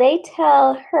 So they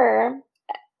tell her,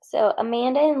 so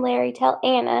Amanda and Larry tell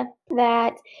Anna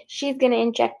that she's going to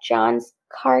inject John's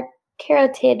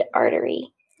carotid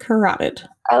artery. Carotid.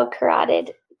 Oh,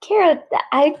 carotid.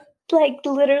 I like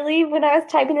literally when I was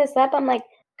typing this up, I'm like,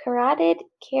 carotid.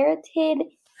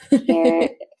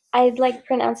 I'd like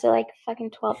pronounce it like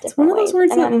fucking 12 different ways. It's one of those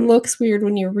words that looks weird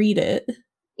when you read it.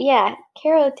 Yeah,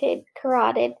 carotid.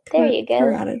 There you go.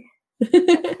 Carotid.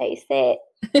 That's how you say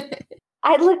it.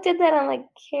 I looked at that, I'm like,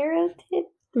 carotid?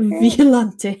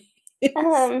 Violante.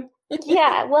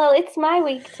 Yeah, well, it's my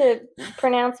week to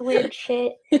pronounce weird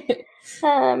shit.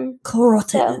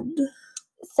 Carotid.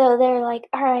 So they're like,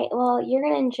 all right, well, you're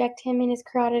going to inject him in his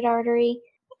carotid artery.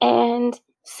 And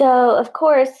so, of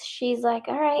course, she's like,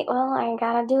 all right, well, I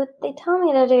got to do what they tell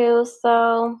me to do.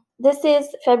 So this is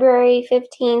February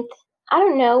 15th. I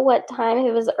don't know what time, if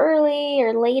it was early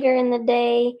or later in the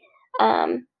day.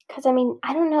 Because, I mean,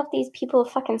 I don't know if these people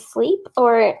fucking sleep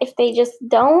or if they just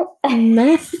don't.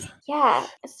 Meth? Yeah.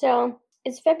 So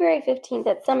it's February 15th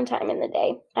at some time in the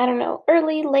day. I don't know.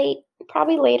 Early, late,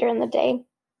 probably later in the day.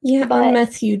 Yeah, on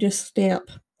meth you just stay up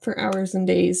for hours and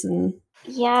days and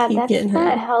keep that's getting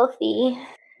not high. Healthy.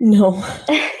 No.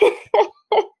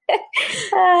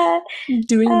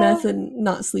 Doing meth and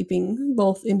not sleeping,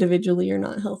 both individually, are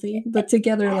not healthy, but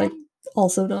together, like,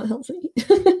 also not healthy.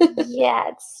 Yeah,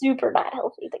 it's super not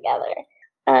healthy together.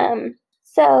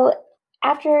 So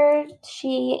after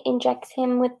she injects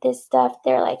him with this stuff,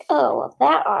 they're like, oh, well,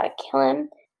 that ought to kill him.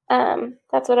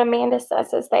 That's what Amanda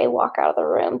says as they walk out of the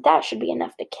room. That should be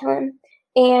enough to kill him.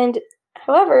 And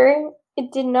however,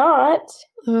 it did not.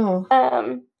 Oh.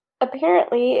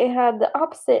 Apparently it had the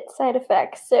opposite side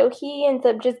effects. So he ends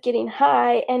up just getting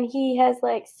high and he has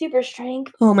like super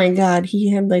strength. Oh my god,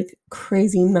 he had like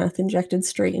crazy meth injected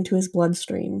straight into his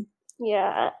bloodstream.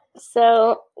 Yeah.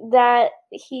 So that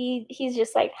he's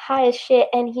just like high as shit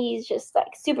and he's just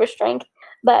like super strength.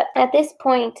 But at this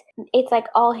point, it's like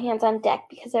all hands on deck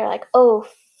because they're like, oh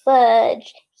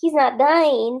fudge, he's not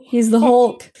dying. He's the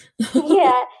Hulk.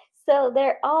 Yeah. So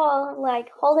they're all like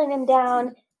holding him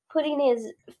down, putting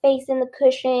his face in the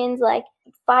cushions, like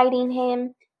fighting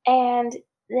him. And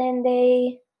then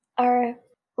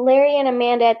Larry and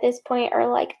Amanda at this point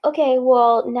are like, okay,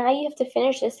 well, now you have to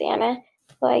finish this, Anna.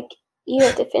 Like, you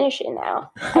have to finish it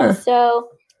now. And so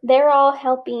they're all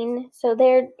helping. So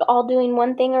they're all doing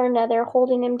one thing or another,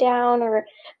 holding him down or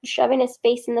shoving his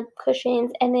face in the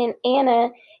cushions. And then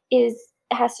Anna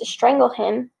has to strangle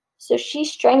him. So she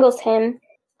strangles him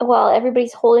while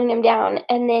everybody's holding him down.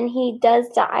 And then he does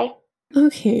die.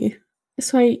 Okay.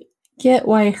 So I get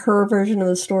why her version of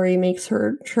the story makes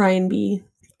her try and be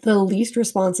the least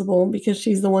responsible because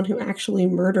she's the one who actually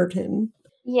murdered him.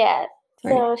 Yeah.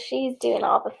 So she's doing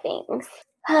all the things.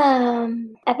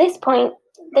 At this point,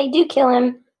 they do kill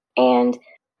him, and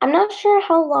I'm not sure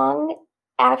how long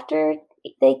after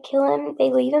they kill him, they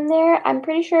leave him there. I'm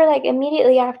pretty sure, like,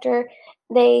 immediately after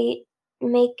they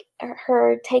make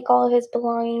her take all of his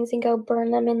belongings and go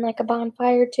burn them in, like, a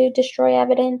bonfire to destroy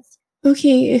evidence.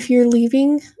 Okay, if you're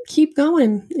leaving, keep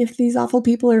going. If these awful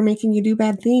people are making you do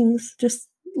bad things, just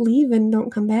leave and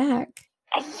don't come back.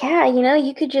 Yeah,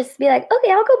 you could just be like,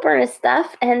 okay, I'll go burn his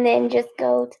stuff, and then just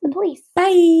go to the police. Bye!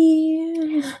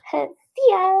 See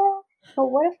ya! Oh,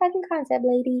 what a fucking concept,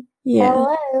 lady. Yeah.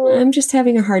 Hello. I'm just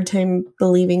having a hard time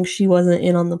believing she wasn't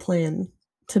in on the plan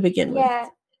to begin with. Yeah,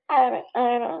 I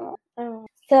don't know.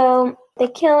 So they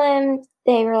kill him.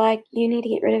 They were like, you need to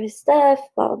get rid of his stuff,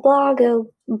 blah, blah, blah,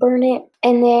 go burn it.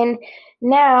 And then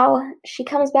now she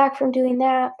comes back from doing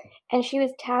that, and she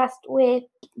was tasked with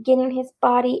getting his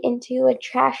body into a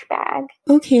trash bag.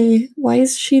 Okay, why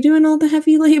is she doing all the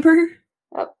heavy labor?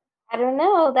 Oh, I don't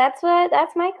know. That's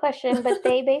my question. But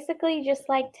they basically just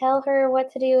like tell her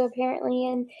what to do, apparently,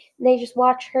 and they just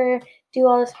watch her do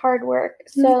all this hard work.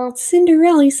 So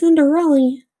Cinderella.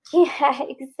 Yeah,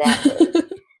 exactly.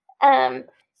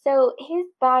 So his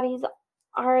body's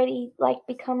already like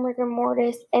become rigor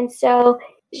mortis, and so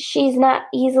she's not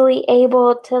easily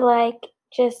able to like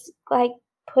just like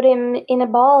put him in a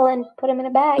ball and put him in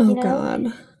a bag, Oh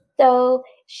God. So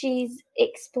she's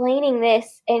explaining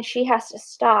this and she has to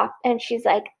stop and she's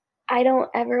like, I don't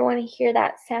ever want to hear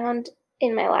that sound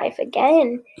in my life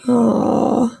again.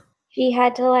 Oh. She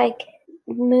had to like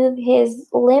move his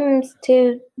limbs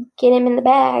to get him in the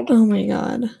bag. Oh my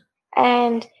God.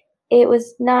 And it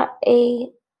was not a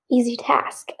easy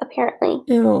task, apparently.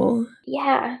 Ew.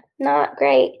 Yeah, not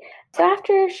great. So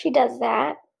after she does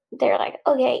that, they're like,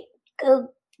 okay, go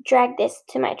drag this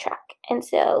to my truck. And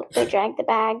so they drag the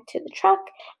bag to the truck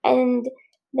and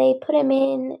they put him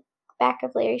in the back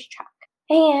of Larry's truck.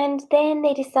 And then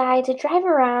they decide to drive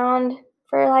around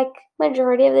for like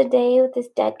majority of the day with this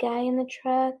dead guy in the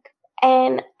truck.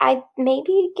 And I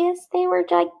maybe guess they were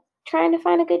like trying to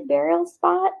find a good burial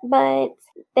spot, but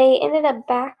they ended up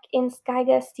back in Sky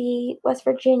Gusty, West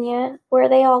Virginia, where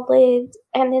they all lived,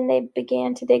 and then they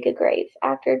began to dig a grave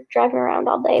after driving around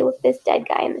all day with this dead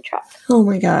guy in the truck. Oh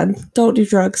my God. Don't do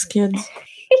drugs, kids.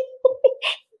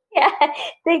 Yeah,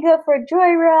 they go for a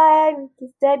joyride with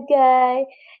this dead guy,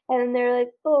 and they're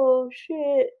like, oh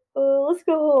shit, let's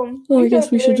go home. Oh, I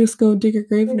guess we should just go dig a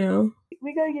grave now.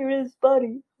 We gotta get rid of his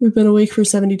body. We've been awake for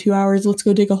 72 hours. Let's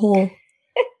go dig a hole.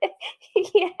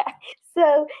 Yeah.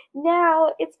 So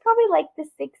now it's probably like the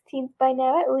 16th by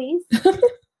now at least.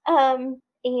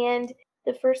 And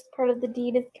the first part of the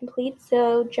deed is complete.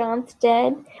 So John's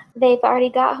dead. They've already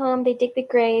got home. They dig the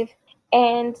grave.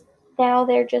 And now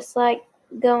they're just like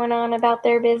going on about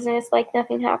their business like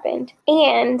nothing happened.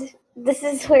 And this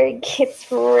is where it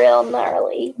gets real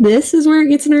gnarly. This is where it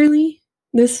gets gnarly?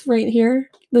 This right here?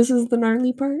 This is the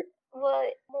gnarly part?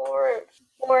 What?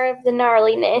 More of the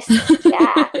gnarliness.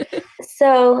 Yeah.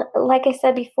 So, like I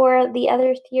said before, the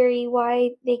other theory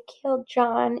why they killed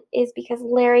John is because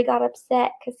Larry got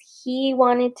upset because he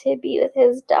wanted to be with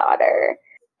his daughter.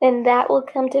 And that will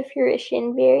come to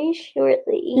fruition very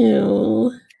shortly.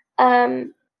 Ew.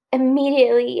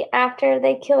 Immediately after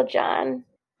they kill John,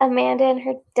 Amanda and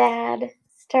her dad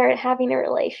start having a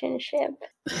relationship.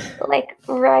 Like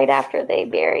right after they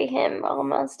bury him,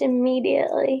 almost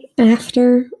immediately.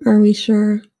 After? Are we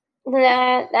sure?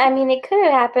 I mean, it could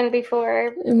have happened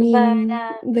before, I mean,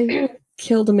 but they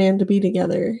killed a man to be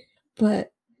together,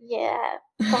 but yeah,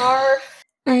 barf.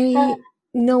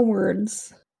 no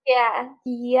words. Yeah,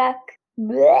 yuck.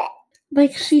 Blech.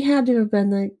 Like, she had to have been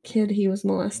the kid he was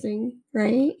molesting,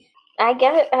 right? I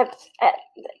get it.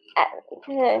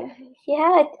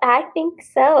 Yeah, I think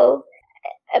so.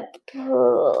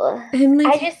 And,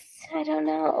 like, I don't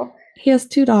know. he has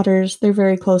 2 daughters. They're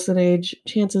very close in age.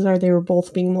 Chances are they were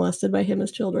both being molested by him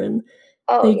as children.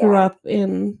 Oh, They grew yeah. up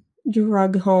in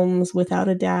drug homes without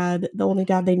a dad. The only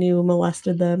dad they knew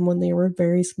molested them when they were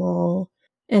very small.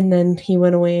 And then he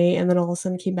went away and then all of a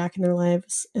sudden came back in their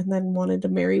lives and then wanted to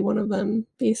marry one of them,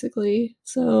 basically.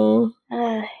 So,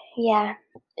 Yeah,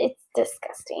 it's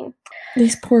disgusting.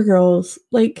 these poor girls,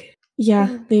 like,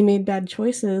 yeah, they made bad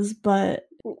choices, but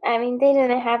I mean, they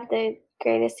didn't have the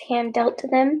greatest hand dealt to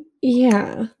them.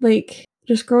 yeah, like,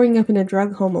 just growing up in a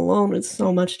drug home alone is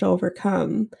so much to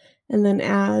overcome. And then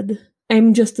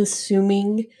I'm just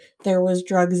assuming there was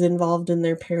drugs involved in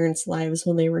their parents' lives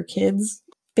when they were kids,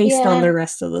 based on the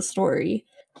rest of the story.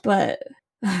 But,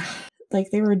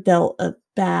 like, they were dealt a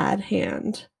bad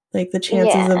hand. Like, the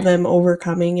chances of them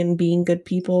overcoming and being good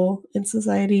people in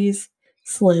societies,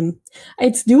 slim.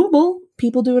 It's doable.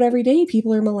 People do it every day.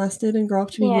 People are molested and grow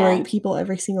up to be great people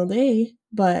every single day.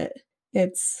 But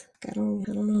it's, I don't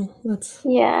know. That's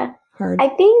hard.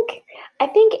 I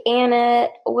think Anna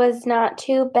was not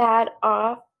too bad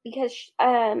off because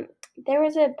there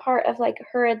was a part of like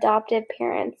her adoptive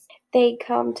parents. They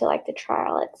come to like the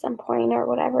trial at some point or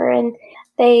whatever, and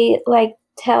they like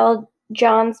tell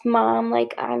John's mom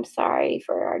like, I'm sorry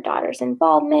for our daughter's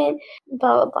involvement,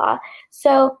 blah blah blah.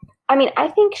 So I mean, I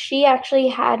think she actually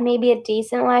had maybe a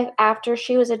decent life after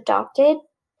she was adopted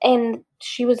and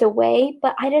she was away,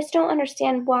 but I just don't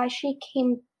understand why she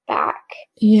came back.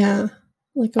 Yeah.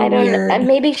 Like a I don't weird. know.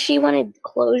 Maybe she wanted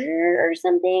closure or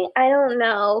something. I don't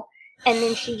know. And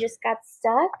then she just got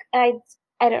stuck. I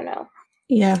don't know.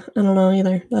 Yeah, I don't know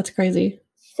either. That's crazy.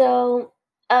 So,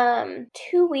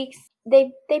 2 weeks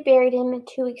they buried him and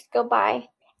 2 weeks go by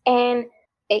and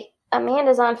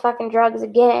Amanda's on fucking drugs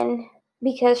again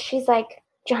because she's like,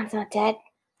 John's not dead.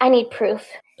 I need proof.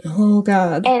 Oh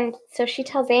God. And so she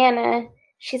tells Anna,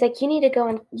 she's like, you need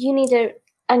to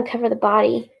uncover the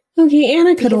body. Okay,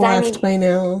 Anna could have left by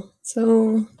now,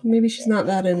 so maybe she's not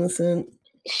that innocent.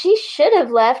 She should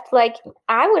have left. Like,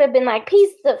 I would have been like,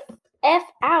 peace the F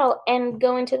out and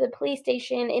go into the police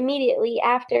station immediately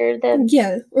after the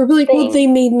Yeah, or be like, thing. well, they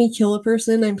made me kill a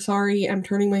person. I'm sorry. I'm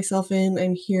turning myself in.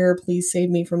 I'm here. Please save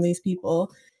me from these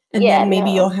people. And then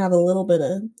maybe you'll have a little bit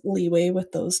of leeway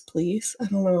with those police. I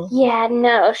don't know. Yeah,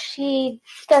 no, she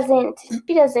doesn't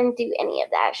do any of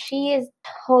that. She is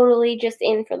totally just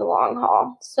in for the long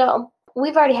haul. So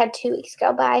we've already had 2 weeks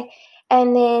go by,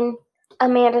 and then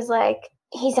Amanda's like,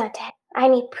 he's not dead. I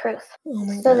need proof. Oh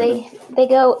my so God. they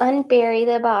go unbury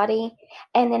the body,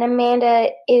 and then Amanda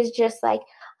is just like,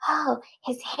 oh,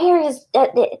 his hair is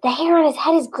the hair on his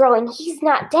head is growing. He's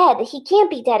not dead. He can't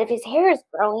be dead if his hair is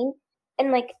growing.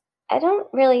 And like, I don't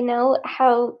really know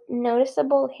how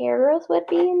noticeable hair growth would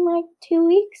be in like 2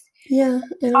 weeks. Yeah.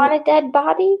 On a dead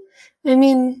body. I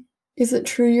mean, is it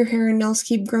true your hair and nails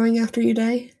keep growing after you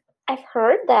die? I've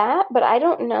heard that, but I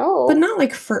don't know. But not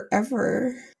like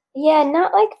forever. Yeah,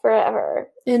 not like forever.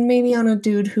 And maybe on a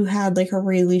dude who had like a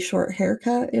really short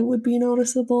haircut, it would be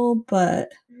noticeable,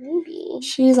 but maybe.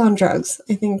 She's on drugs.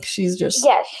 I think she's just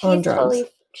on drugs.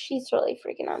 She's totally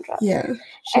freaking on drugs. Yeah,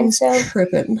 she's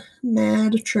tripping.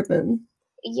 Mad tripping.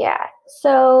 Yeah,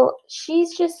 so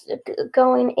she's just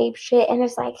going ape shit and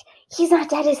it's like, he's not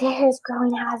dead, his hair is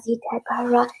growing, how is he dead, blah, blah,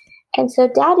 blah. And so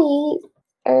gross.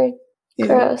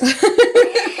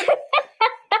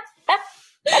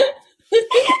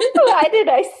 Why did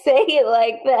I say it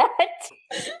like that?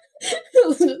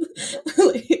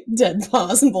 Like, dead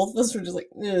pause, and both of us were just like,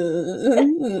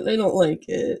 I don't like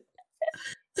it.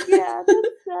 Yeah,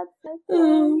 that's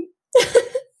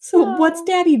So what's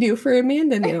Daddy do for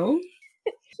Amanda now?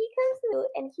 He comes out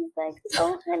and he's like,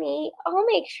 oh honey, I'll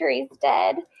make sure he's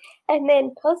dead. And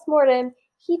then post-mortem,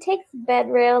 he takes bed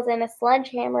rails and a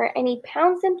sledgehammer and he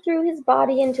pounds them through his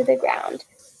body into the ground.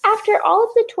 After all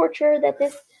of the torture that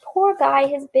this poor guy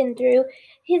has been through,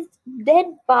 his dead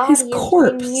body is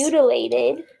being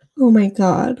mutilated. Oh my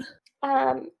God.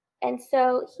 And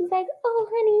so he's like, oh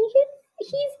honey,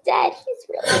 he's dead. He's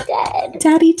really dead.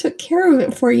 Daddy took care of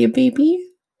it for you, baby.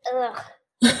 Ugh.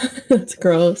 That's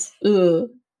gross. Ugh.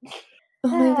 Oh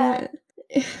my God.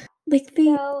 Like, they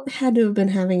had to have been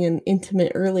having an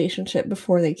intimate relationship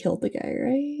before they killed the guy,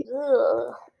 right?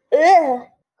 Ugh. Ugh.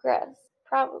 Gross.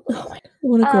 probably. Oh my,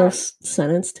 what a gross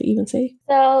sentence to even say.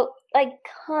 So, like,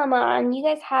 come on. You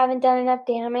guys haven't done enough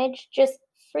damage. Just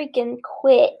freaking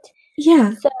quit.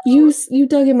 Yeah, So, you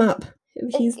dug him up.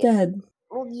 He's dead.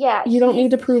 Well, yeah. You don't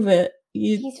need to prove it.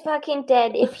 He's fucking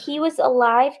dead. If he was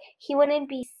alive, he wouldn't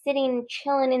be sitting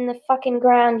chilling in the fucking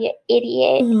ground, you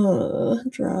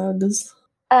idiot. Drugs.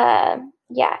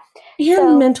 Yeah.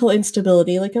 And mental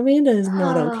instability. Like, Amanda is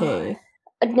not okay.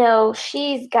 No,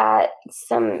 she's got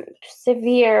some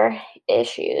severe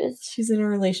issues. She's in a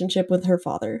relationship with her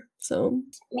father, so.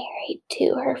 Married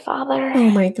to her father. Oh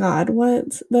my god,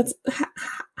 what? That's.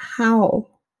 How?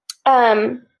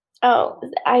 Oh,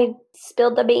 I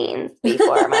spilled the beans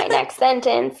before my next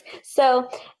sentence. So,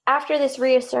 after this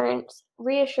reassurance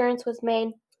was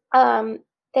made,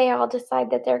 they all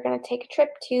decide that they're going to take a trip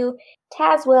to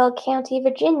Tazewell County,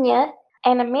 Virginia,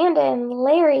 and Amanda and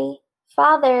Larry,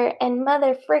 father and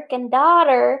mother frickin'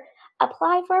 daughter,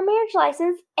 apply for a marriage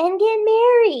license and get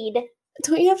married.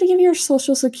 Don't you have to give your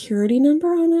social security number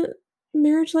on a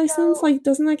marriage license? No. Like,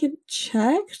 doesn't that get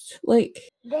checked? Like,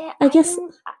 I guess...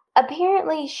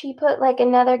 Apparently, she put, like,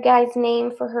 another guy's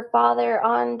name for her father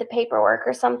on the paperwork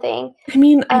or something. I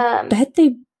mean, I bet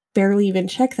they barely even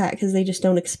check that because they just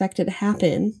don't expect it to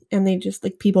happen. And they just,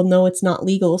 like, people know it's not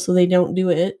legal, so they don't do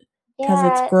it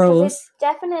because it's gross. It's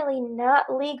definitely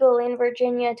not legal in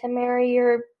Virginia to marry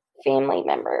your family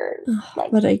member.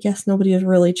 But I guess nobody is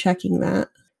really checking that.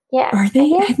 Yeah. Are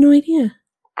they? I have no idea.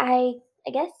 I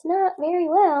guess not very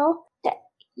well.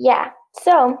 Yeah.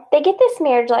 So they get this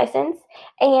marriage license,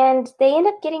 and they end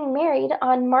up getting married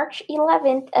on March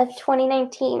 11th of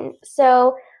 2019.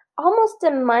 So almost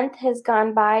a month has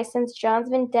gone by since John's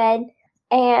been dead,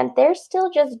 and they're still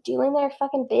just doing their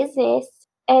fucking business,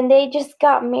 and they just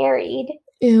got married.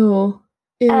 Ew.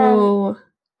 Ew.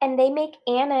 And they make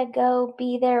Anna go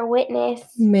be their witness.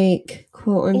 Make,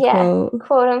 quote unquote. Yeah,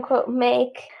 quote unquote,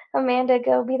 make Amanda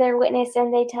go be their witness,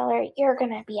 and they tell her, you're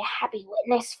going to be a happy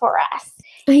witness for us.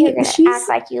 You're going to act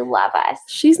like you love us.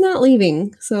 She's not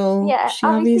leaving, so yeah,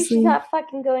 obviously she's not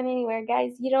fucking going anywhere,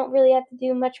 guys. You don't really have to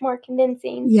do much more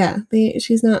convincing. Yeah,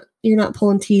 you're not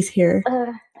pulling teeth here.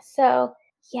 So,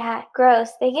 yeah, gross.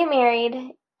 They get married,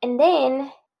 and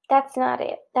then that's not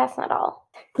it. That's not all.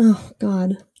 Oh,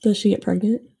 God. Does she get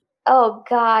pregnant? Oh,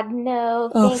 God,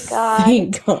 no. Thank God.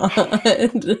 Thank God.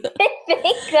 Thank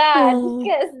God,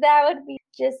 because that would be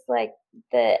just like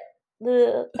that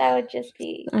would just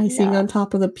be icing on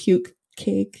top of the puke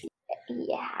cake.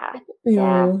 Yeah. Ew.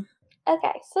 Yeah.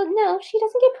 Okay, so no, she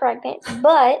doesn't get pregnant,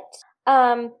 but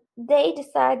they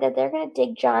decide that they're gonna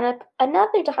dig John up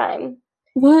another time.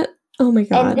 What? Oh my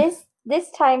God. And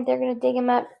this time they're gonna dig him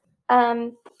up.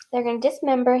 They're gonna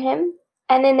dismember him,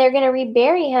 and then they're gonna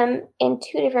rebury him in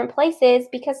 2 different places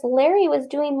because Larry was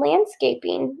doing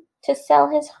landscaping to sell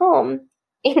his home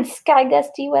in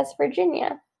Skygusty, West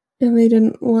Virginia. And they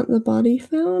didn't want the body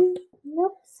found?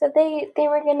 Nope. So they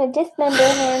were going to dismember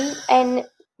him and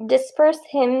disperse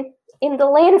him in the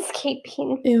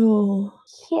landscaping. Ew.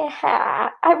 Yeah.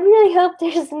 I really hope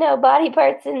there's no body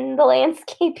parts in the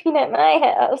landscaping at my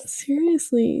house.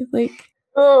 Seriously. Like...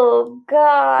 Oh,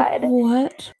 God.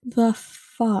 What the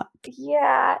fuck?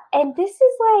 Yeah. And this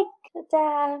is like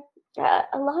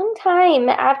a long time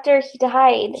after he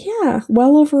died. Yeah.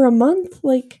 Well over a month.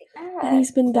 Like, and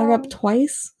he's been dug up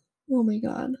twice. Oh my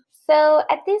God. So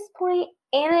at this point,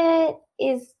 Anna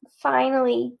is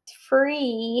finally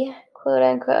free, quote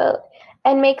unquote,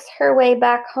 and makes her way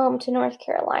back home to North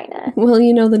Carolina. Well,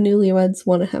 you know, the newlyweds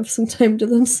want to have some time to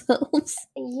themselves.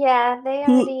 Yeah, they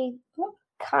already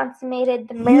consummated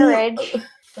the marriage.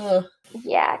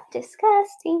 Yeah,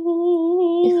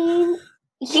 disgusting.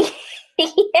 Yeah,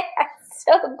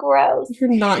 so gross. You're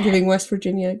not giving West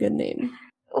Virginia a good name.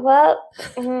 Well,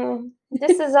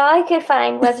 this is all I could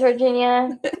find, West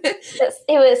Virginia. It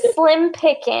was slim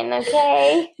picking,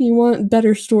 okay? You want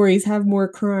better stories, have more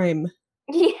crime.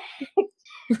 Yeah.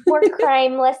 More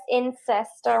crime, less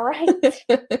incest, all right?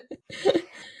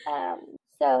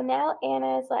 So now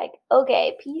Anna's like,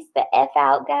 okay, peace the F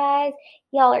out, guys.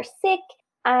 Y'all are sick.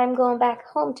 I'm going back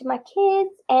home to my kids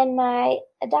and my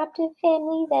adoptive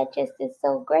family that just is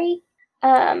so great.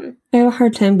 I have a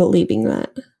hard time believing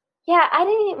that. Yeah, I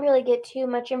didn't really get too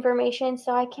much information,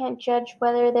 so I can't judge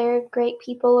whether they're great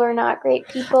people or not great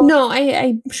people. No,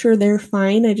 I'm sure they're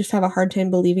fine. I just have a hard time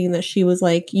believing that she was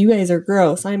like, you guys are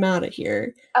gross, I'm out of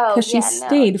here. Oh, because she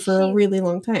stayed for a really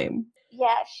long time.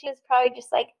 Yeah, she was probably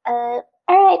just like, all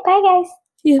right, bye, guys.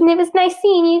 Yeah. And it was nice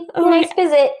seeing you. Nice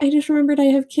visit. I just remembered I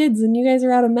have kids, and you guys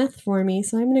are out of meth for me,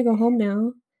 so I'm going to go home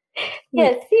now.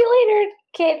 Yeah, see you later.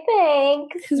 Okay,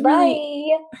 thanks. 'Cause Bye.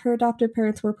 really, her adoptive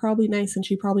parents were probably nice, and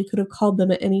she probably could have called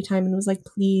them at any time and was like,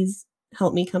 please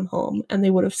help me come home. And they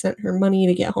would have sent her money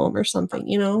to get home or something,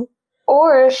 you know?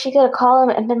 Or she could have called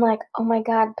him and been like, oh my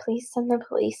God, please send the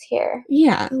police here.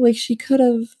 Yeah, like she could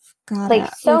have got Like,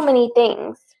 at. so Like, many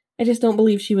things. I just don't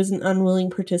believe she was an unwilling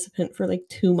participant for like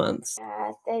 2 months.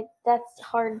 That's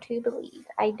hard to believe.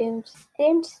 I don't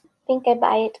think I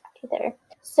buy it either.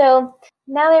 So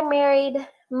now they're married.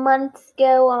 Months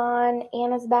go on.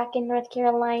 Anna's back in North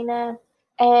Carolina.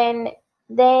 And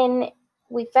then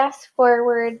we fast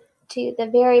forward to the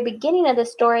very beginning of the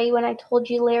story when I told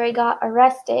you Larry got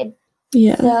arrested.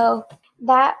 Yeah. So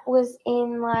that was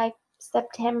in like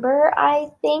September, I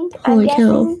think. Holy I'm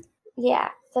cow. guessing. Yeah,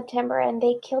 September. And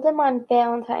they killed him on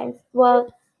Valentine's.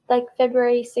 Well, like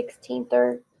February 16th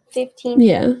or 15th.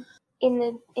 Yeah.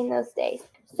 In those days.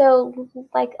 So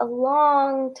like a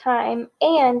long time.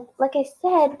 And like I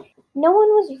said, no one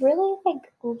was really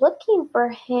like looking for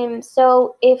him.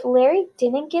 So if Larry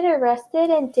didn't get arrested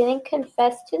and didn't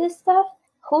confess to this stuff,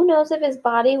 who knows if his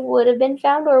body would have been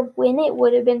found or when it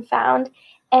would have been found.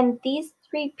 And these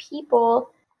three people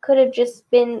could have just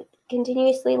been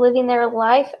continuously living their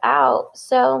life out.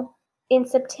 So in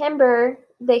September,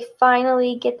 they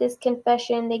finally get this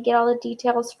confession. They get all the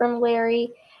details from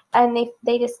Larry, and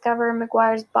they discover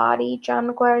McGuire's body, John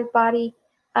McGuire's body,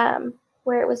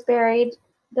 where it was buried,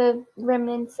 the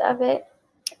remnants of it.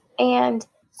 And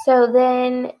so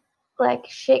then, like,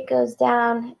 shit goes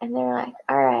down, and they're like,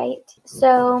 all right.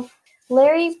 So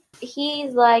Larry,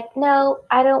 he's like, no,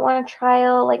 I don't want a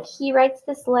trial. Like, he writes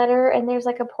this letter, and there's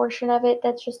like a portion of it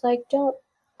that's just like,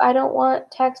 I don't want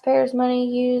taxpayers' money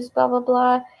used, blah, blah,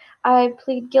 blah. I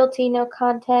plead guilty, no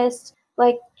contest.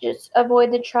 Like, just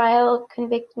avoid the trial,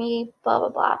 convict me, blah,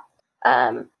 blah,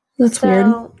 blah. That's weird.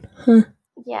 Huh.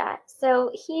 Yeah,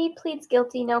 so he pleads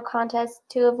guilty, no contest,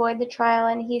 to avoid the trial,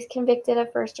 and he's convicted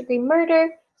of first-degree murder.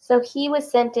 So he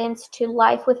was sentenced to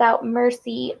life without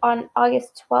mercy on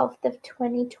August 12th of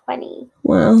 2020.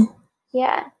 Wow.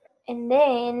 Yeah, and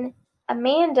then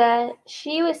Amanda,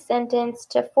 she was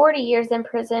sentenced to 40 years in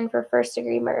prison for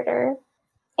first-degree murder.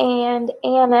 And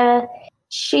Anna,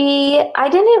 I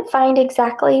didn't find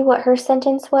exactly what her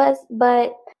sentence was,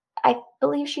 but I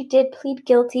believe she did plead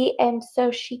guilty, and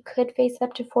so she could face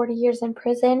up to 40 years in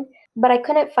prison, but I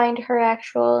couldn't find her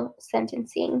actual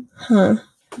sentencing. Huh.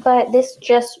 But this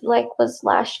just was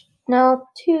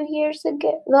 2 years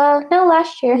ago. Well, no,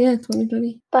 last year. Yeah,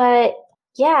 2020. But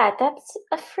yeah, that's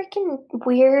a freaking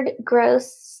weird, gross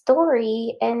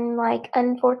story and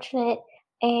unfortunate,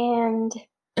 and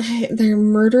they're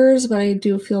murderers, but I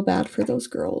do feel bad for those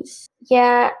girls.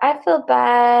 Yeah, I feel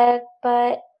bad,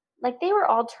 but they were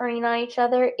all turning on each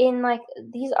other in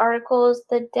these articles.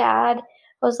 The dad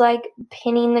was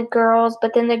pinning the girls,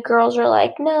 but then the girls are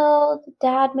like, "No, the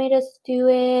dad made us do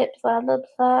it." Blah blah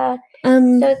blah.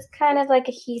 So it's kind of like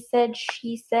a he said,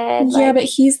 she said. Yeah, but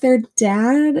he's their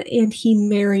dad, and he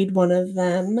married one of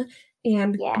them,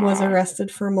 and was arrested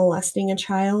for molesting a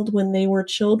child when they were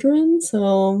children.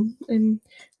 So I'm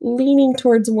leaning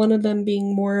towards one of them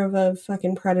being more of a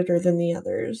fucking predator than the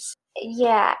others.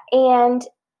 Yeah, and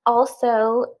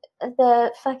also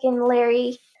the fucking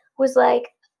Larry was like,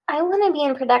 I want to be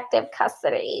in protective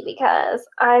custody because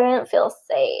I don't feel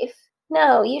safe.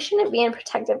 No, you shouldn't be in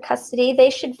protective custody.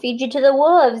 They should feed you to the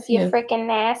wolves, you freaking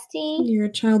nasty. You're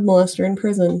a child molester in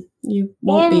prison. You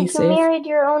won't be safe. And you married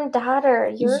your own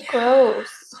daughter. You're gross.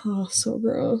 Oh, so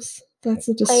gross. That's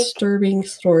a disturbing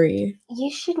story.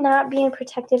 You should not be in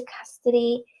protective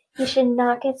custody. You should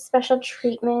not get special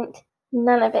treatment.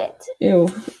 None of it. Ew.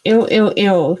 Ew, ew,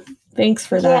 ew. Thanks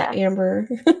for that, Amber.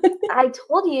 I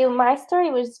told you my story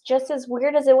was just as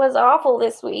weird as it was awful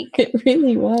this week. It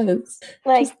really was.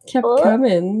 Just kept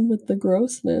coming with the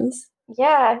grossness.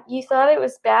 Yeah, you thought it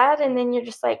was bad, and then you're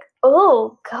just like,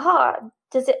 oh, God,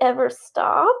 does it ever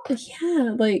stop?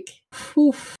 Yeah,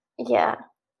 oof. Yeah,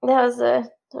 that was a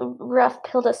rough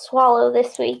pill to swallow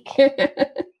this week.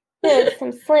 There's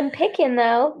some slim picking,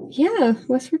 though. Yeah,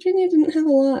 West Virginia didn't have a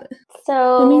lot.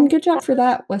 So, I mean, good job for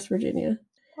that, West Virginia.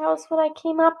 That was what I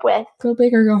came up with. Go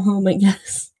big or go home, I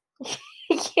guess.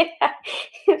 Yeah.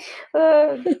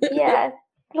 Yeah.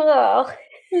 Well.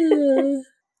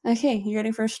 Okay, you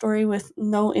ready for a story with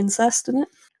no incest in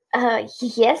it?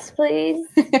 Yes, please.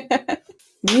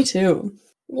 Me too.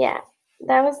 Yeah,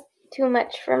 that was too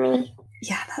much for me.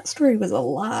 Yeah, that story was a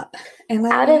lot. And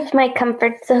out of my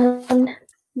comfort zone.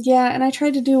 Yeah, and I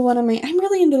tried to do I'm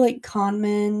really into con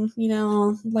men,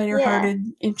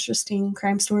 lighter-hearted, interesting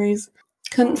crime stories.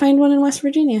 Couldn't find one in West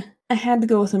Virginia. I had to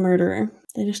go with a murderer.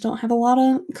 They just don't have a lot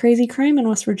of crazy crime in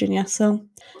West Virginia, so.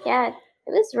 Yeah, it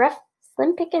was rough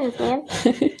Slim pickings, man.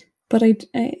 But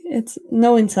it's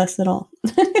no incest at all.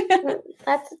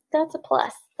 That's a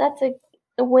plus. That's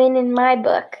a win in my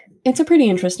book. It's a pretty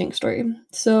interesting story.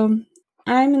 So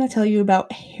I'm going to tell you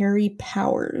about Harry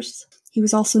Powers. He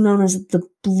was also known as the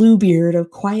Bluebeard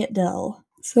of Quiet Dell.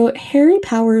 So Harry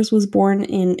Powers was born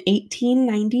in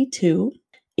 1892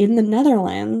 in the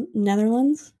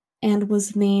Netherlands, and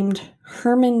was named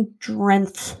Herman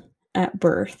Drenthe at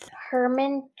birth.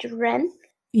 Herman Drenthe?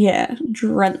 Yeah,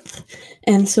 Drenthe.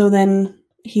 And so then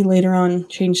he later on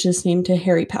changed his name to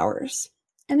Harry Powers.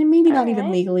 And then maybe not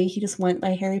even legally, he just went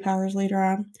by Harry Powers later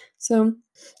on. So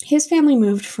his family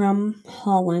moved from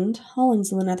Holland.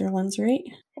 Holland's in the Netherlands, right?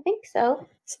 I think so.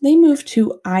 So they moved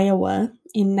to Iowa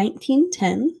in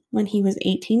 1910 when he was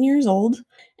 18 years old,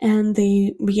 and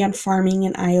they began farming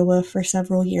in Iowa for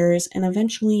several years, and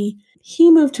eventually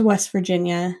he moved to West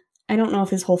Virginia. I don't know if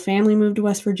his whole family moved to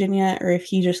West Virginia or if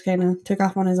he just kind of took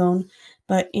off on his own,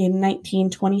 but in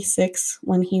 1926,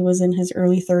 when he was in his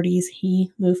early 30s,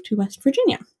 he moved to West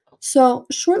Virginia. So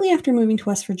shortly after moving to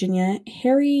West Virginia,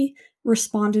 Harry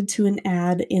responded to an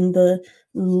ad in the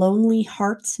Lonely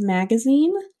Hearts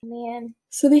magazine. Man.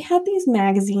 So they had these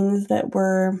magazines that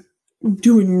were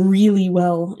doing really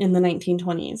well in the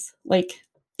 1920s. Like,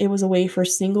 it was a way for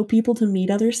single people to meet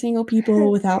other single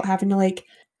people without having to, like,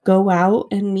 go out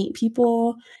and meet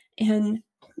people. And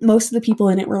most of the people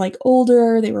in it were, like,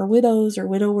 older. They were widows or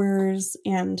widowers.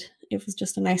 And it was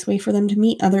just a nice way for them to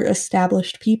meet other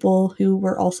established people who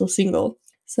were also single.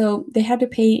 So they had to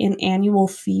pay an annual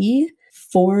fee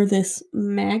for this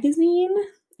magazine.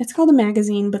 It's called a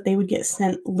magazine, but they would get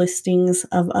sent listings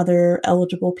of other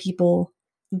eligible people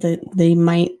that they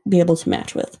might be able to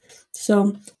match with.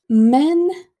 So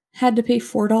men had to pay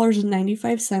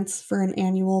 $4.95 for an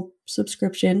annual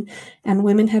subscription, and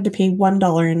women had to pay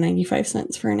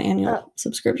 $1.95 for an annual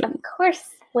subscription. Of course,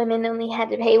 women only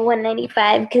had to pay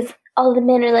 $1.95 because all the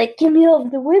men are like, give me all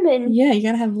of the women. Yeah, you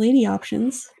gotta have lady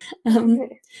options.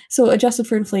 So adjusted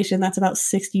for inflation, that's about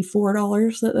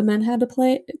 $64 that the men had to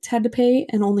pay,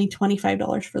 and only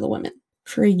 $25 for the women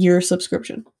for a year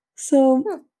subscription. So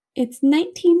it's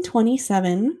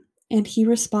 1927, and he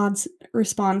responds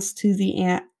to the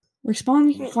ant. He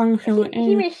responds to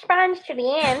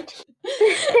the ant.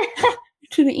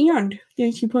 To the end,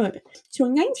 did you put? So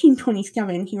in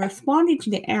 1927, he responded to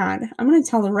the ad. I'm going to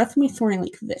tell the rest of my story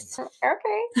like this.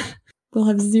 Okay. We'll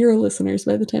have 0 listeners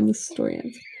by the time this story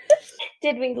ends.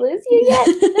 Did we lose you yet?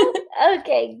 No?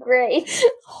 Okay, great.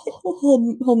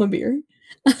 Hold my beer.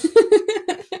 That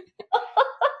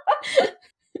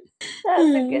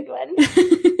was a good one.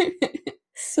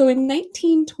 So in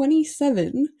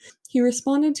 1927, he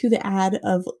responded to the ad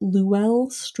of Luelle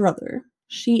Struther.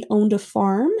 She owned a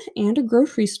farm and a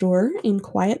grocery store in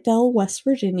Quiet Dell, West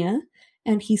Virginia,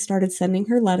 and he started sending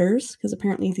her letters, because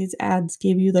apparently these ads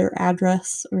gave you their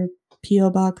address or P.O.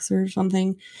 box or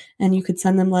something, and you could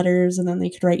send them letters, and then they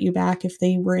could write you back if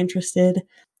they were interested,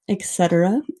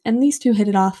 etc. And these two hit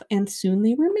it off, and soon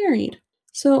they were married.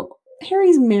 So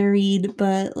Harry's married,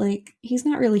 but, like, he's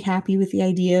not really happy with the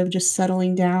idea of just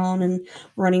settling down and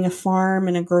running a farm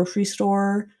and a grocery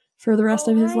store for the rest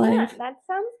of his life. That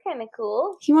sounds kind of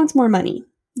cool. He wants more money.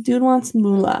 Dude wants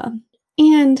moolah.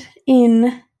 And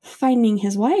in finding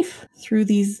his wife through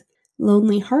these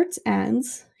Lonely Hearts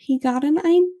ads, he got an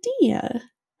idea.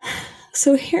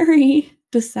 So Harry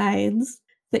decides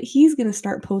that he's going to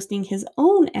start posting his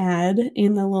own ad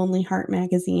in the Lonely Heart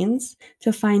magazines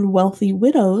to find wealthy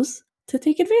widows to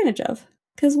take advantage of.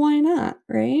 Because why not,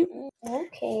 right?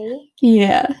 Okay.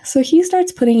 Yeah. So he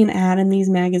starts putting an ad in these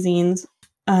magazines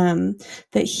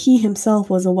that he himself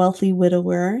was a wealthy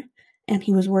widower, and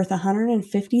he was worth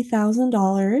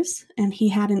 $150,000, and he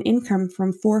had an income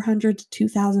from $400 to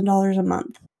 $2,000 a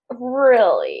month.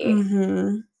 Really?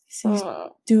 Mm-hmm. So he's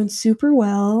doing super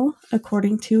well,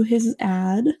 according to his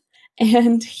ad,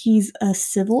 and he's a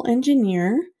civil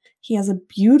engineer. He has a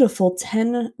beautiful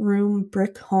 10-room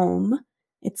brick home.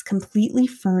 It's completely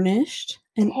furnished.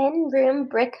 10-room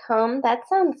brick home? That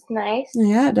sounds nice.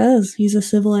 Yeah, it does. He's a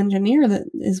civil engineer that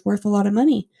is worth a lot of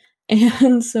money.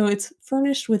 And so it's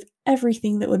furnished with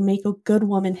everything that would make a good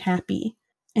woman happy.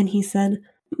 And he said,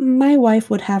 my wife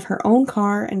would have her own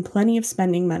car and plenty of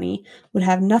spending money, would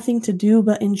have nothing to do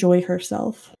but enjoy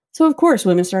herself. So of course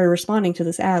women started responding to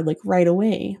this ad like right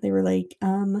away. They were like,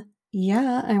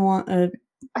 yeah, I want a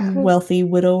wealthy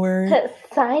widower.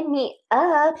 Sign me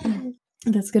up.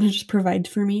 That's going to just provide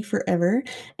for me forever.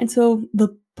 And so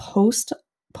the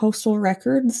postal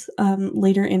records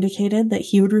later indicated that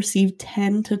he would receive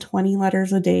 10 to 20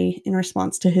 letters a day in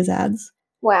response to his ads.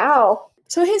 Wow.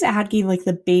 So his ad gave like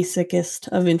the basicest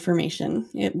of information.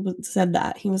 It said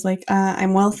that. He was like,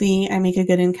 I'm wealthy, I make a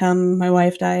good income, my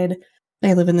wife died,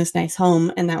 I live in this nice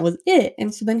home, and that was it.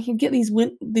 And so then he'd get these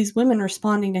women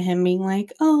responding to him being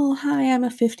like, oh, hi, I'm a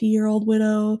 50-year-old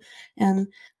widow, and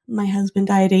my husband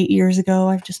died 8 years ago,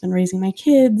 I've just been raising my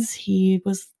kids, he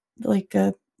was like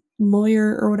a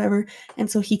lawyer or whatever. And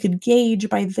so he could gauge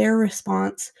by their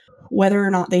response whether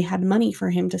or not they had money for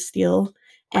him to steal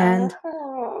and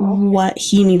what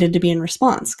he needed to be in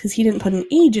response, because he didn't put an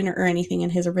age in it or anything in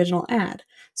his original ad.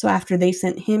 So after they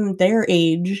sent him their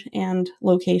age and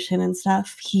location and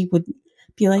stuff, he would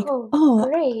be like, oh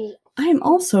great. I'm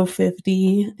also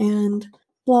 50 and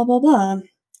blah blah blah.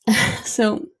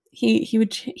 So he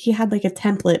had like a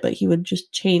template, but he would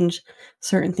just change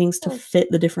certain things to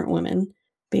fit the different women,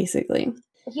 basically.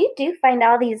 You do find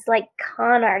all these like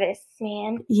con artists,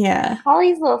 man. Yeah. All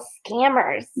these little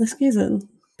scammers. This guy's a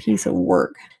piece of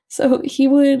work. So he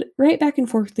would write back and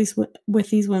forth with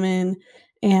these women,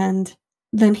 and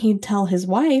then he'd tell his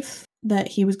wife that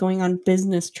he was going on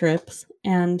business trips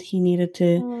and he needed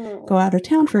to go out of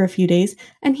town for a few days,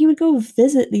 and he would go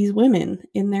visit these women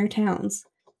in their towns.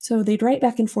 So they'd write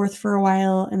back and forth for a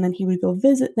while, and then he would go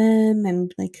visit them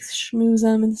and like schmooze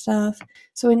them and stuff.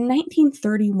 So in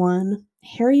 1931,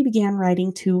 Harry began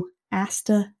writing to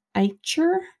Asta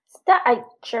Eicher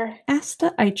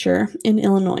in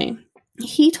Illinois.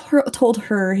 He told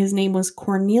her his name was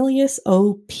Cornelius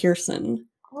O. Pearson.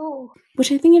 Oh.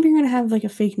 Which I think if you're going to have like a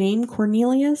fake name,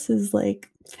 Cornelius is like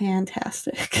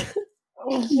fantastic.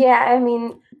 Yeah, I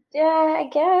mean, I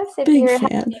guess if you're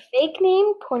having a fake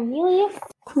name,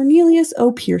 Cornelius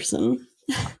O. Pearson.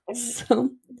 So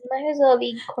might as well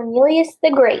be Cornelius the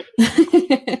Great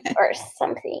or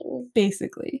something.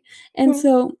 Basically. And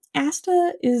so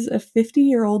Asta is a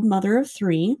 50-year-old mother of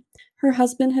 3. Her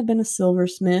husband had been a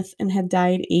silversmith and had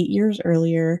died 8 years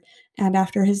earlier, and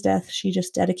after his death, she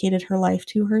just dedicated her life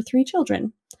to her 3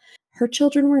 children. Her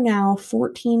children were now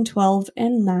 14, 12,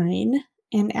 and 9,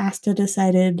 and Asta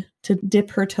decided to dip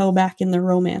her toe back in the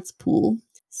romance pool.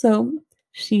 So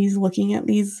she's looking at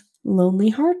these Lonely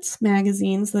Hearts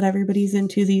magazines that everybody's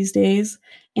into these days,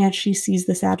 and she sees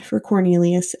this ad for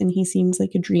Cornelius, and he seems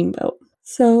like a dreamboat.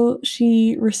 So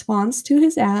she responds to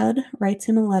his ad, writes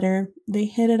him a letter, they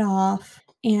hit it off,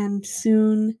 and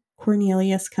soon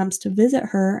Cornelius comes to visit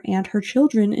her and her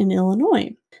children in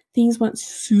Illinois. Things went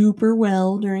super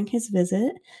well during his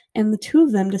visit, and the 2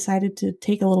 of them decided to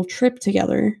take a little trip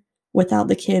together without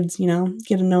the kids,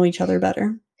 get to know each other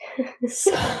better.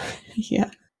 So, yeah.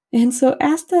 And so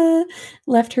Asta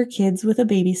left her kids with a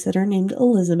babysitter named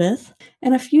Elizabeth,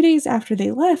 and a few days after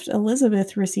they left,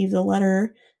 Elizabeth received a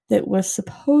letter that was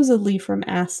supposedly from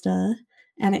Asta,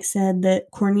 and it said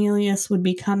that Cornelius would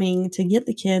be coming to get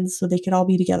the kids so they could all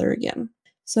be together again.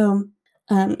 So,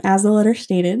 as the letter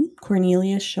stated,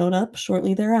 Cornelius showed up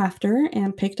shortly thereafter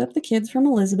and picked up the kids from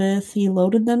Elizabeth. He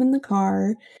loaded them in the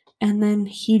car, and then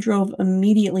he drove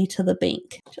immediately to the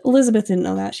bank. Elizabeth didn't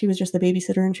know that. She was just the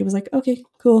babysitter, and she was like, okay,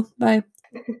 cool, bye.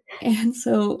 And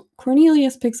so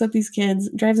Cornelius picks up these kids,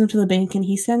 drives them to the bank, and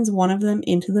he sends one of them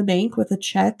into the bank with a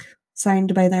check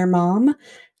signed by their mom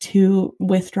to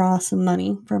withdraw some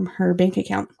money from her bank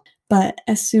account. But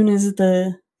as soon as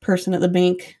the person at the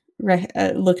bank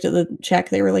looked at the check,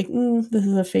 they were like, this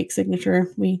is a fake signature.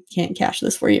 We can't cash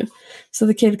this for you. So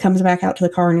the kid comes back out to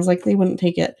the car and he's like, they wouldn't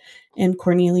take it. And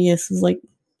Cornelius is like,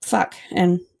 fuck,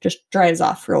 and just drives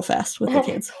off real fast with the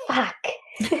kids. Fuck.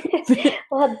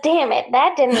 Well, damn it.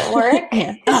 That didn't work.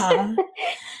 Yeah.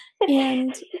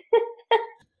 And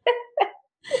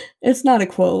it's not a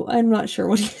quote. I'm not sure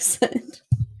what he said.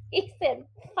 He said,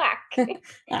 fuck.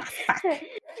 Fuck.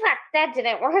 Fuck, that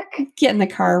didn't work. Get in the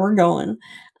car. We're going.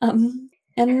 And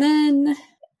then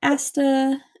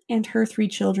Asta and her 3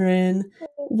 children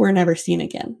were never seen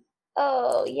again.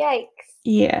 Oh, yikes.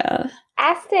 Yeah.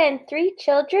 Asta and 3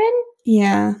 children?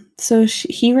 Yeah. So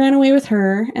he ran away with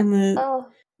her, and the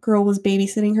girl was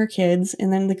babysitting her kids,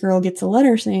 and then the girl gets a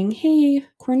letter saying, hey,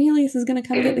 Cornelius is going to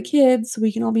come get the kids so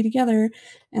we can all be together.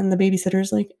 And the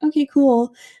babysitter's like, okay,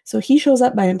 cool. So he shows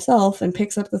up by himself and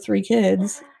picks up the 3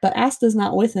 kids, but Asta's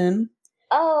not with him.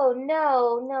 Oh,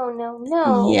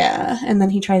 no. Yeah. And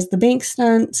then he tries the bank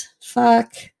stunt.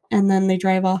 Fuck. And then they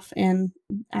drive off, and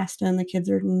Asta and the kids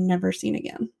are never seen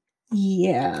again.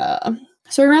 Yeah.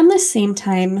 So around this same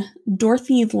time,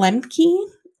 Dorothy Lemke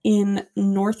in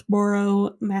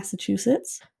Northborough,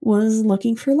 Massachusetts, was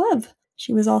looking for love.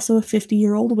 She was also a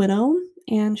 50-year-old widow,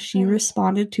 and she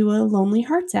responded to a Lonely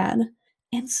Hearts ad.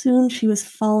 And soon she was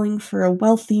falling for a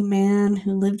wealthy man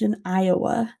who lived in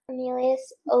Iowa.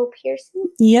 Cornelius O. Pearson?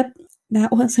 Yep,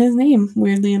 that was his name,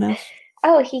 weirdly enough.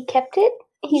 Oh, he kept it?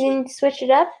 He didn't switch it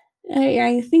up?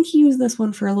 I think he used this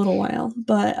one for a little while,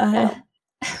 but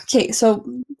okay, so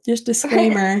just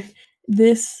disclaimer,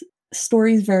 this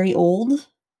story is very old,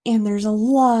 and there's a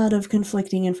lot of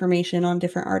conflicting information on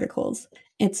different articles.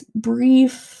 It's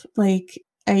brief, like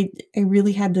I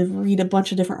really had to read a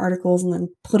bunch of different articles and then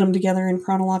put them together in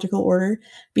chronological order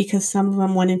because some of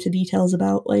them went into details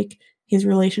about like his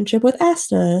relationship with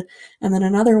Asta, and then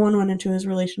another one went into his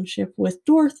relationship with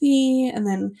Dorothy, and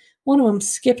then one of them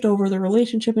skipped over the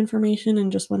relationship information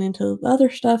and just went into the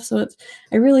other stuff. So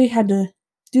I really had to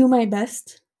do my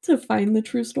best to find the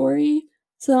true story.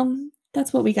 So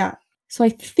that's what we got. So I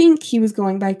think he was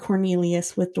going by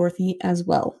Cornelius with Dorothy as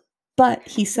well. But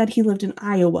he said he lived in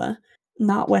Iowa,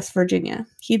 not West Virginia.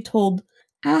 He'd told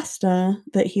Asta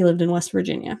that he lived in West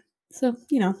Virginia. So,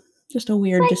 just a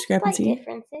weird discrepancy. Slight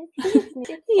differences.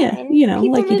 Yeah,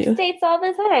 people like you do. move states all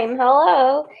the time.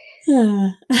 Hello.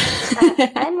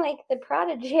 I'm like the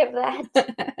prodigy of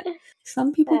that.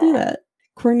 Some people do that.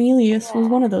 Cornelius was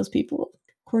one of those people.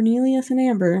 Cornelius and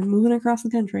Amber moving across the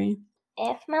country.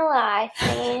 F my life,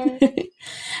 man.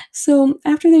 So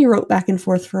after they wrote back and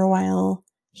forth for a while,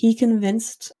 he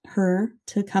convinced her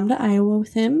to come to Iowa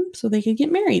with him so they could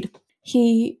get married.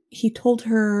 He told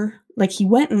her, like, he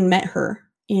went and met her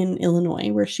in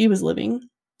Illinois where she was living.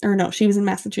 Or no, she was in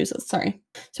Massachusetts, sorry.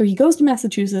 So he goes to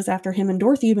Massachusetts after him and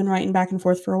Dorothy have been writing back and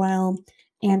forth for a while.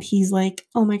 And he's like,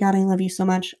 oh my God, I love you so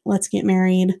much. Let's get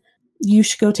married. You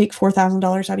should go take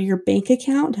 $4,000 out of your bank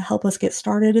account to help us get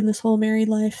started in this whole married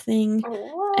life thing.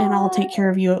 What? And I'll take care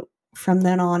of you from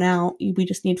then on out. We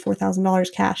just need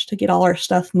 $4,000 cash to get all our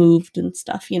stuff moved and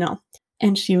stuff,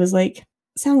 And she was like,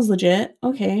 sounds legit.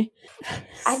 Okay.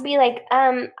 I'd be like,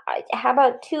 how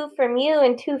about 2 from you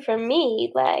and 2 from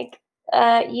me? Like,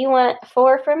 you want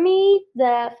 4 from me?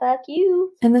 The fuck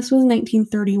you. And this was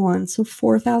 1931, so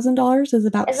 $4,000 is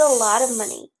about... It's a lot of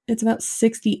money. It's about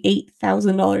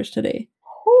 $68,000 today.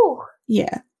 Whew.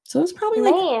 Yeah. So it's probably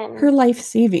like her life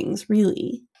savings,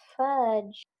 really.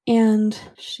 Fudge. And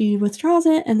she withdraws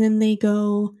it, and then they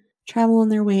go travel on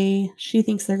their way. She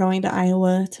thinks they're going to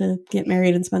Iowa to get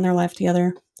married and spend their life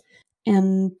together.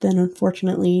 And then,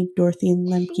 unfortunately, Dorothy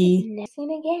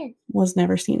Lemke was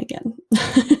never seen again.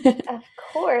 Of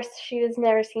course, she was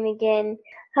never seen again.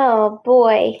 Oh,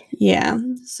 boy. Yeah.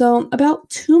 So about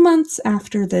 2 months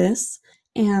after this,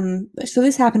 so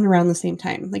this happened around the same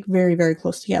time, like very, very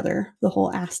close together, the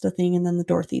whole Asta thing and then the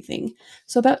Dorothy thing.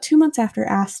 So about 2 months after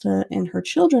Asta and her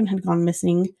children had gone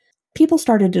missing, people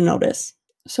started to notice.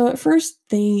 So at first,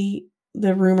 the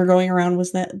rumor going around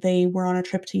was that they were on a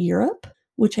trip to Europe,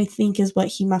 which I think is what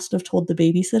he must have told the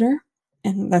babysitter.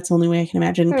 And that's the only way I can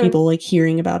imagine people like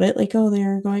hearing about it. Like, oh,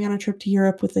 they're going on a trip to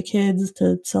Europe with the kids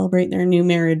to celebrate their new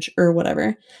marriage or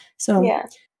whatever. So, yeah.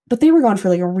 But they were gone for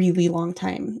like a really long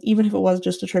time. Even if it was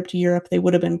just a trip to Europe, they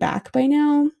would have been back by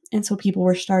now. And so people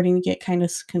were starting to get kind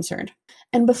of concerned.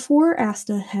 And before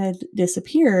Asta had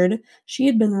disappeared, she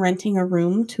had been renting a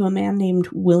room to a man named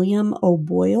William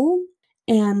O'Boyle.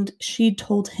 And she'd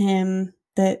told him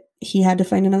that he had to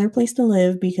find another place to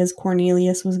live because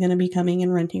Cornelius was going to be coming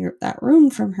and renting that room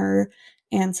from her.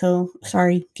 And so,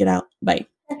 sorry, get out. Bye.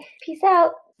 Peace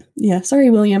out. Yeah,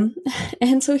 sorry, William.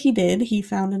 And so he did. He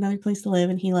found another place to live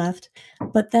and he left.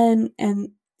 But then, and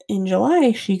in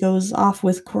July, she goes off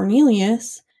with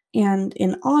Cornelius. And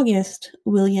in August,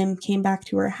 William came back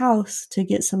to her house to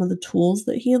get some of the tools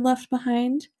that he had left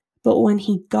behind. But when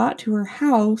he got to her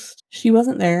house, she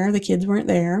wasn't there. The kids weren't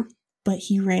there. But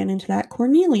he ran into that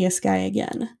Cornelius guy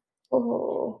again.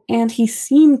 Oh. And he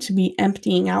seemed to be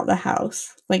emptying out the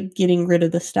house, like getting rid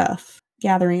of the stuff,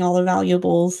 gathering all the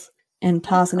valuables, and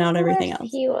tossing out everything else.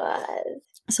 He was.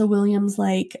 So William's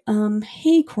like,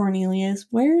 hey, Cornelius,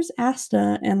 where's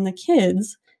Asta and the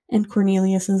kids? And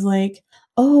Cornelius is like,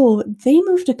 oh, they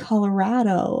moved to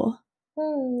Colorado.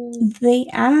 They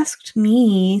asked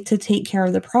me to take care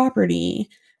of the property.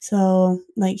 So,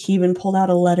 like, he even pulled out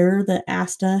a letter that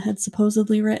Asta had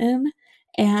supposedly written.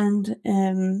 And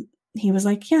he was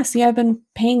like, yeah, see, I've been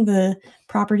paying the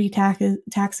property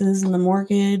taxes and the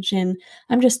mortgage, and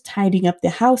I'm just tidying up the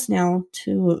house now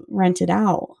to rent it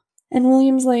out. And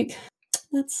William's like,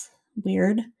 that's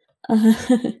weird.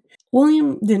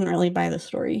 William didn't really buy the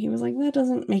story. He was like, that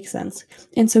doesn't make sense.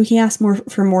 And so he asked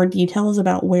for more details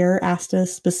about where Asta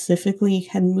specifically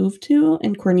had moved to,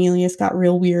 and Cornelius got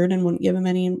real weird and wouldn't give him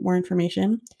any more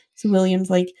information. So William's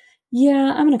like,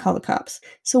 yeah, I'm going to call the cops.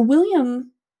 So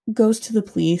William goes to the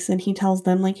police and he tells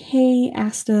them, like, hey,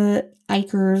 Asta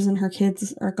Ikers and her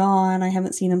kids are gone. I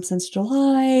haven't seen them since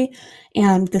July.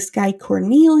 And this guy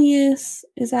Cornelius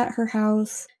is at her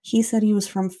house. He said he was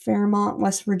from Fairmont,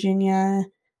 West Virginia,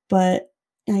 but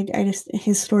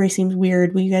his story seems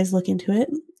weird. Will you guys look into it?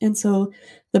 And so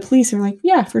the police are like,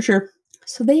 yeah, for sure.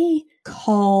 So they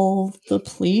call the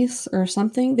police or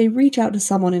something. They reach out to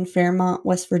someone in Fairmont,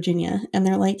 West Virginia, and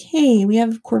they're like, hey, we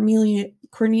have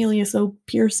Cornelius O.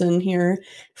 Pearson here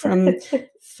from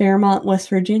Fairmont, West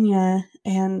Virginia,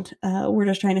 and we're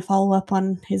just trying to follow up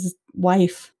on his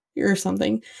wife or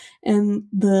something. And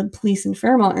the police in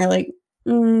Fairmont are like,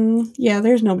 yeah,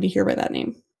 there's nobody here by that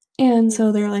name. And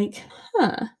so they're like,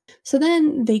 huh. So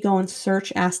then they go and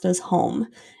search Asta's home,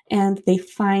 and they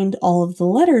find all of the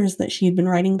letters that she had been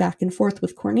writing back and forth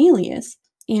with Cornelius.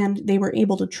 And they were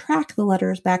able to track the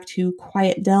letters back to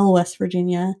Quiet Dell, West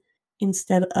Virginia,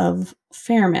 instead of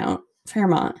Fairmont.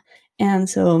 And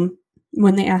so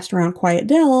when they asked around Quiet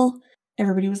Dell,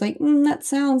 everybody was like,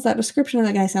 that description of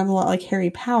that guy sounds a lot like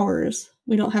Harry Powers.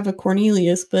 We don't have a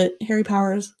Cornelius, but Harry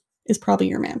Powers is probably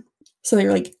your man. So they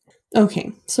were like,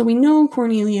 okay, so we know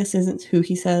Cornelius isn't who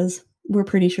he says. We're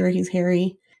pretty sure he's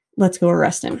Harry. Let's go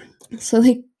arrest him. So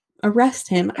they arrest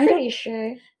him. Pretty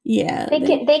sure. Yeah.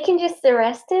 They can just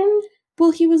arrest him?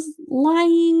 Well, he was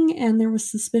lying, and there was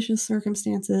suspicious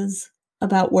circumstances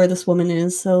about where this woman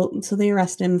is, so they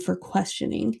arrest him for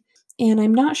questioning. And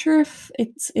I'm not sure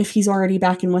if he's already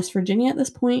back in West Virginia at this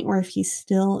point, or if he's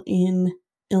still in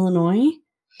Illinois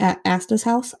at Asta's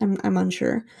house. I'm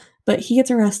unsure. But he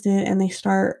gets arrested, and they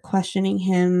start questioning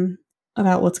him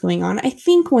about what's going on. I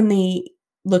think when they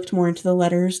looked more into the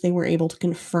letters, they were able to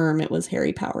confirm it was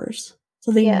Harry Powers.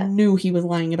 So they knew he was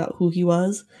lying about who he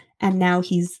was, and now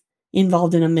he's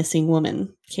involved in a missing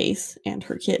woman case and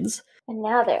her kids. And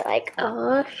now they're like,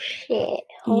 oh shit,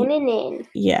 honing in.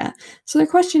 Yeah. So they're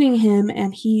questioning him,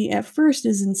 and he at first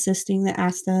is insisting that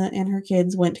Asta and her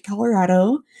kids went to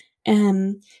Colorado.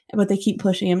 But they keep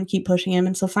pushing him,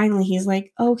 and so finally he's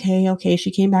like, okay,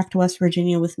 she came back to West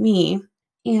Virginia with me,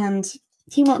 and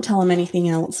he won't tell him anything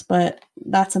else, but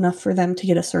that's enough for them to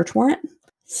get a search warrant.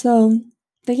 So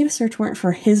they get a search warrant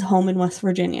for his home in West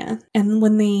Virginia, and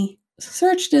when they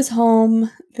searched his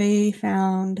home, they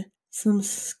found some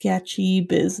sketchy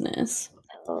business.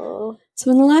 Oh.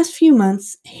 So in the last few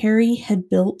months, Harry had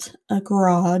built a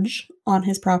garage on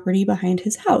his property behind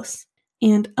his house.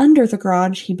 And under the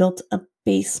garage, he built a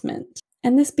basement.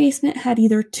 And this basement had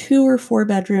either 2 or 4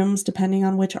 bedrooms, depending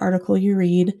on which article you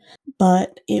read,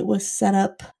 but it was set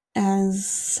up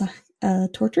as a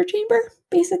torture chamber,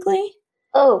 basically.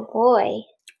 Oh, boy.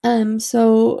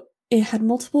 So it had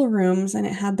multiple rooms, and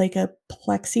it had like a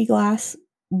plexiglass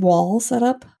wall set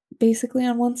up, basically,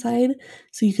 on one side,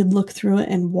 so you could look through it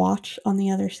and watch on the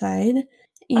other side.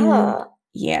 And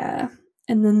yeah.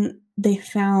 And then they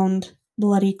found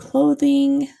bloody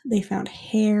clothing, they found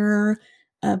hair,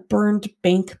 a burned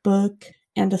bank book,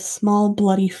 and a small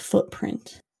bloody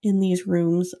footprint in these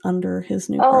rooms under his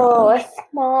new garage. A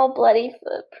small bloody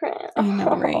footprint. I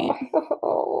know,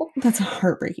 right? That's a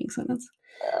heartbreaking sentence.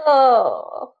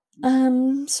 Oh.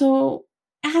 So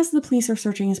as the police are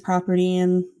searching his property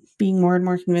and being more and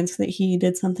more convinced that he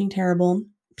did something terrible,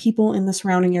 people in the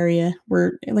surrounding area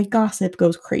were, like, gossip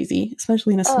goes crazy,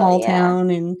 especially in a small town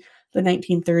in the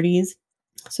 1930s.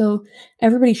 So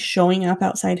everybody's showing up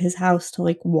outside his house to,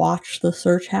 like, watch the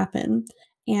search happen.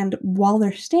 And while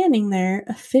they're standing there,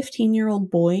 a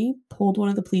 15-year-old boy pulled one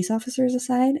of the police officers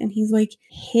aside, and he's like,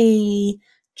 hey,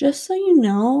 just so you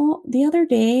know, the other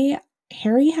day,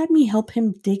 Harry had me help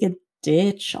him dig a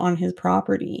ditch on his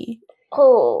property.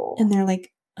 Oh. And they're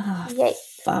like, oh,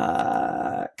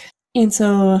 fuck. And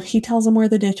so he tells them where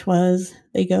the ditch was.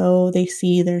 They go, they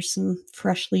see there's some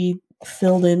freshly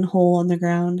filled in hole on the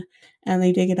ground, and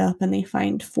they dig it up, and they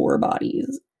find 4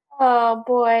 bodies. Oh,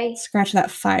 boy. Scratch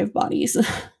that, 5 bodies.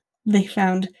 They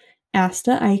found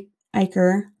Asta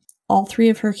Eicher, all 3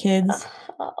 of her kids,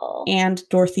 and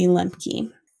Dorothy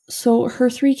Lemke. So her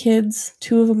 3 kids,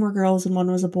 2 of them were girls and 1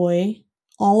 was a boy.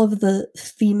 All of the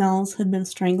females had been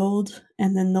strangled,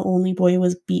 and then the only boy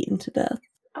was beaten to death.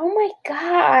 Oh my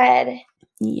god.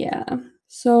 Yeah.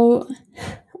 So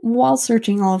while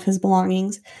searching all of his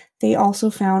belongings, they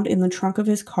also found in the trunk of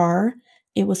his car,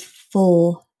 it was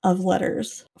full of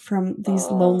letters from these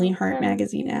Lonely Heart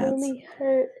magazine ads. Lonely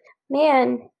Heart.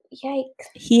 Man, yikes.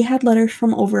 He had letters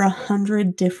from over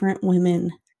 100 different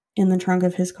women in the trunk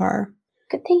of his car.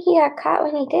 Good thing he got caught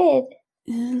when he did.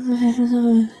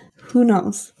 Who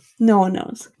knows? No one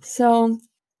knows. So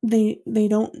they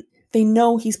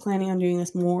know he's planning on doing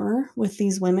this more with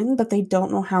these women, but they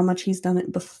don't know how much he's done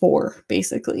it before,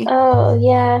 basically. Oh,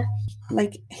 yeah.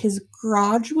 Like, his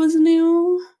garage was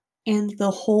new, and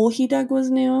the hole he dug was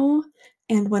new,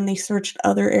 and when they searched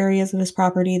other areas of his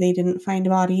property, they didn't find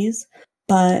bodies,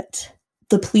 but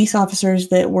the police officers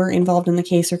that were involved in the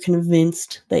case are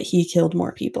convinced that he killed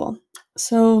more people.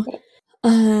 So,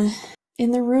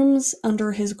 in the rooms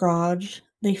under his garage,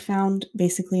 they found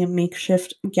basically a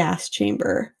makeshift gas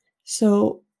chamber.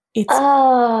 So it's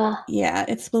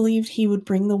it's believed he would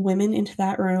bring the women into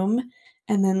that room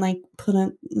and then like put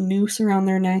a noose around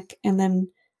their neck and then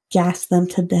gas them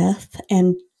to death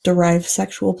and derive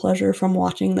sexual pleasure from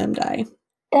watching them die.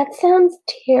 That sounds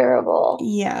terrible.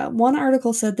 Yeah, one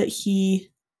article said that he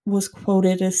was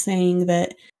quoted as saying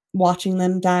that watching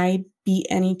them die beat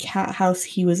any cat house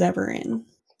he was ever in.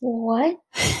 What?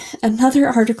 Another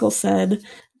article said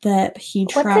that he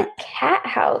tried... What's a cat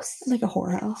house? Like a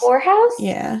whorehouse. Whorehouse?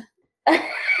 Yeah.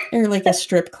 Or like a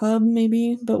strip club,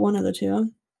 maybe, but one of the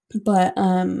two. But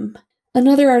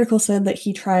another article said that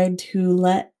he tried to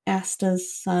let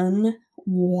Asta's son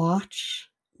watch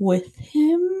with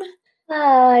him.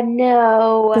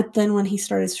 No. But then when he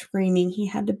started screaming, he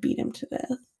had to beat him to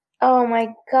death. Oh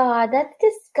my god, that's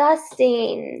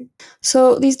disgusting.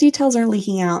 So these details are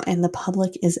leaking out and the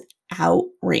public is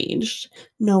outraged.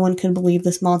 No one could believe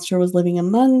this monster was living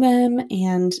among them,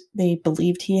 and they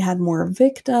believed he had more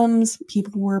victims.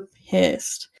 People were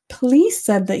pissed. Police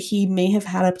said that he may have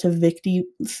had up to 50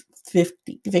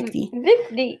 victims.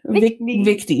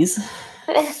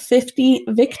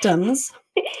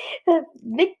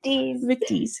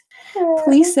 Victies.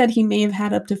 Police said he may have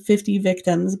had up to 50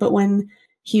 victims, but when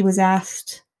he was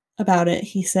asked about it,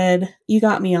 he said, "You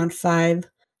got me on 5.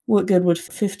 What good would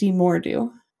 50 more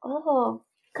do?" Oh,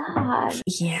 God.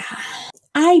 Yeah.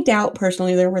 I doubt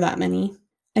personally there were that many.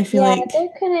 I feel like there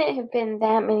couldn't have been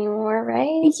that many more,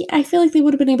 right? I feel like they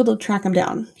would have been able to track him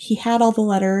down. He had all the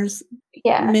letters.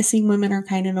 Yeah. Missing women are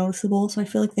kind of noticeable, so I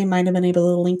feel like they might have been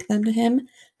able to link them to him.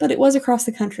 But it was across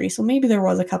the country, so maybe there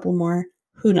was a couple more.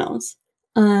 Who knows?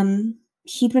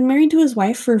 He'd been married to his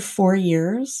wife for 4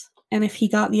 years, and if he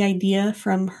got the idea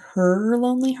from her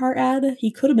Lonely Heart ad, he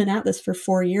could have been at this for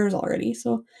 4 years already,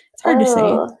 so it's hard to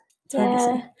say. It's hard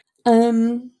to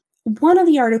say. One of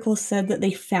the articles said that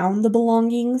they found the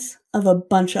belongings of a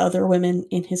bunch of other women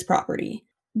in his property,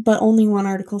 but only one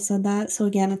article said that, so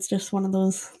again, it's just one of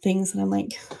those things that I'm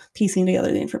like piecing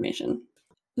together the information.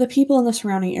 The people in the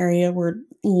surrounding area were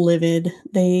livid.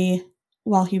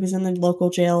 While he was in the local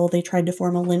jail, they tried to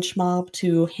form a lynch mob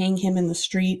to hang him in the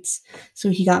streets, so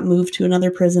he got moved to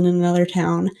another prison in another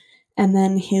town, and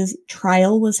then his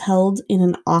trial was held in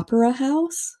an opera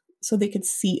house, so they could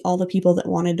seat all the people that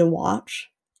wanted to watch.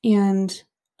 And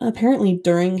apparently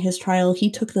during his trial,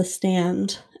 he took the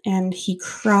stand and he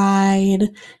cried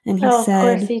and he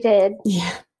said... Of course he did.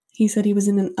 Yeah. He said he was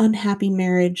in an unhappy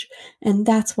marriage and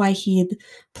that's why he had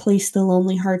placed the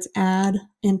Lonely Hearts ad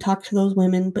and talked to those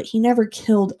women, but he never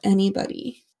killed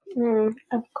anybody.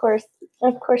 Of course.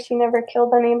 Of course he never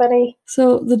killed anybody.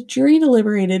 So the jury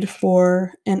deliberated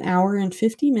for an hour and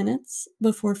 50 minutes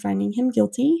before finding him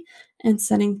guilty and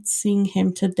sentencing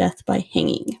him to death by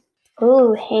hanging.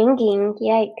 Ooh, hanging.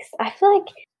 Yikes. I feel like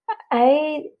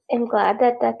I am glad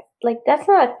that's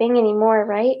not a thing anymore,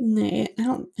 right? Nah,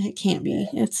 it can't be.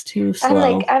 It's too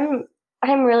slow.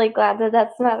 I'm really glad that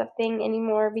that's not a thing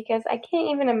anymore because I can't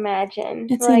even imagine.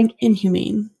 It's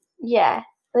inhumane. Yeah.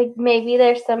 Like maybe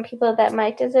there's some people that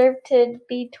might deserve to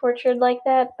be tortured like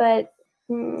that, but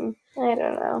I don't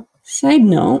know. Side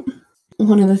note,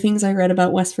 one of the things I read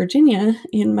about West Virginia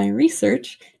in my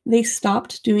research, they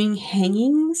stopped doing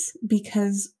hangings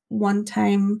because one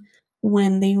time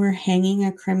when they were hanging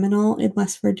a criminal in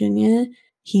West Virginia,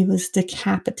 he was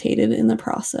decapitated in the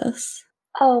process.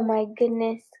 Oh my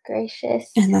goodness gracious.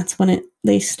 And that's when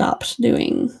they stopped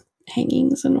doing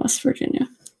hangings in West Virginia.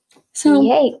 So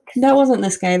yikes. That wasn't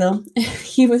this guy though.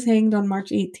 He was hanged on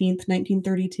March 18th,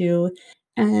 1932.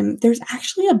 There's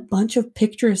actually a bunch of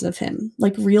pictures of him,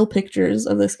 like real pictures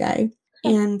of this guy.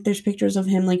 And there's pictures of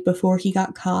him like before he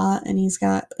got caught, and he's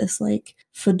got this like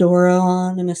fedora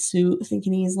on and a suit,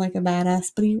 thinking he's like a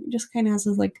badass, but he just kind of has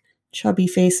this like chubby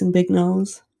face and big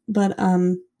nose. But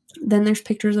then there's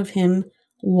pictures of him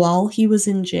while he was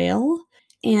in jail,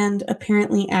 and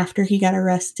apparently after he got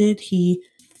arrested, he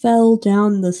fell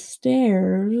down the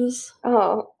stairs.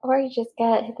 Oh, or he just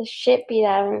got the shit beat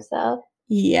out of himself.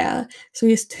 Yeah, so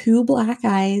he has 2 black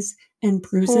eyes and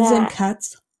bruises and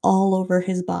cuts all over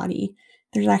his body.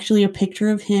 There's actually a picture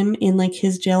of him in like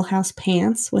his jailhouse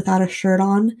pants without a shirt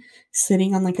on,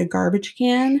 sitting on like a garbage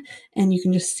can, and you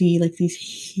can just see like these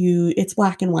huge, it's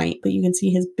black and white, but you can see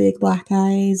his big black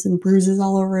eyes and bruises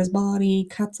all over his body,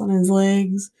 cuts on his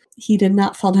legs. He did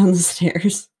not fall down the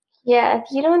stairs. Yeah,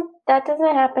 that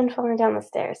doesn't happen falling down the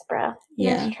stairs, bro.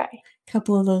 Yeah. Nice try. A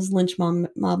couple of those lynch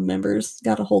mob members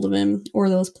got a hold of him, or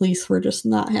those police were just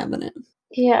not having it.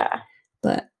 Yeah.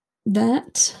 But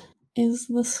that is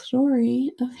the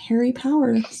story of Harry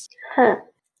Powers. Huh.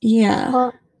 Yeah.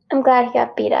 Well, I'm glad he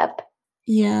got beat up.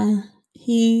 Yeah.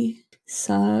 He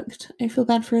sucked. I feel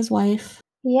bad for his wife.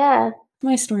 Yeah.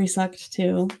 My story sucked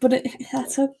too. But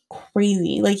that's so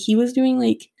crazy. Like, he was doing,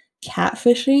 like,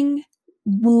 catfishing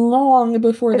long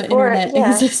before the internet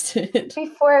existed.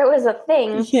 Before it was a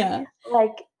thing. Yeah.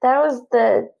 Like, that was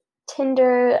the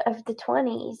Tinder of the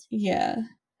 20s. Yeah.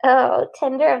 Oh,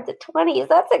 Tinder of the 20s.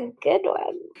 That's a good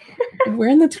one. We're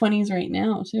in the 20s right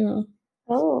now, too.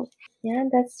 Oh, yeah,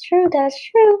 that's true. That's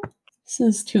true. This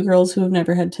is two girls who have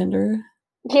never had Tinder.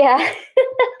 Yeah.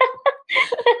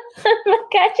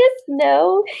 Like, I just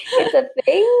know it's a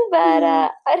thing, but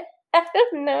I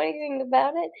don't know anything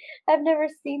about it. I've never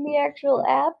seen the actual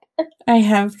app. I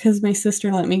have, because my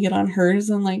sister let me get on hers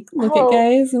and, like, look at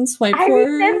guys and swipe for her. I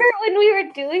remember when we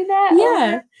were doing that.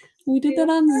 Yeah, we did that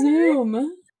on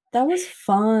Zoom. That was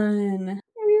fun.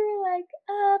 We were like,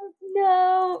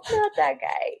 no, not that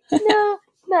guy. No,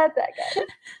 not that guy.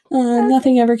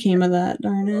 Nothing ever came of that,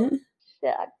 darn it.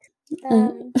 Shucks.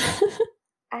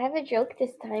 I have a joke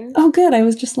this time. Oh, good. I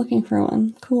was just looking for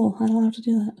one. Cool. I don't have to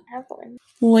do that. I have one.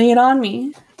 Lay it on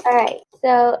me. All right.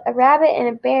 So a rabbit and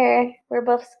a bear were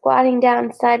both squatting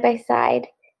down side by side,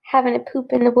 having a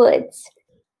poop in the woods.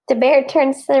 The bear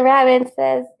turns to the rabbit and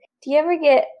says, "Do you ever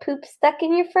get poop stuck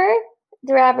in your fur?"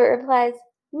 The rabbit replies,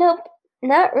 "Nope,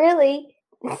 not really."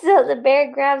 So the bear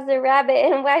grabs the rabbit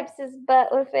and wipes his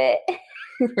butt with it.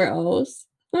 Gross.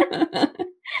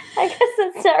 I guess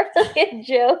it's not really a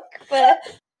joke, but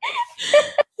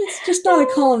it's just not a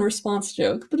call and response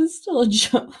joke, but it's still a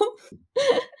joke.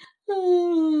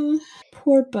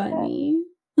 Poor bunny.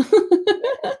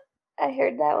 I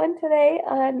heard that one today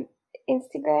on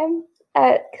Instagram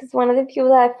because one of the people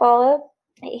that I follow,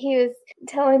 he was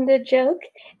telling the joke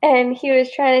and he was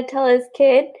trying to tell his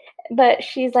kid, but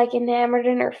she's like enamored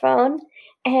in her phone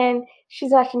and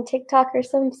she's watching TikTok or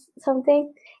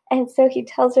something. And so he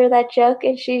tells her that joke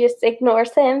and she just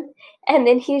ignores him. And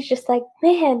then he's just like,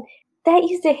 "Man, that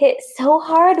used to hit so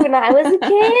hard when I was a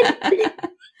kid."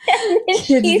 And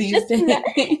she's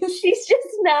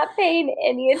just not paying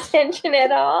any attention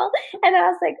at all. And I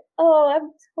was like, "Oh,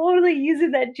 I'm totally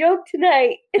using that joke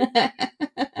tonight."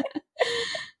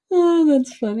 Oh,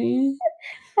 that's funny.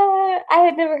 I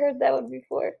had never heard that one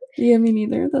before. Yeah, me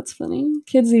neither. That's funny.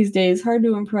 Kids these days, hard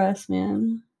to impress,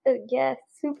 man. Yeah,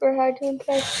 super hard to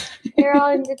impress. They're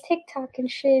all into TikTok and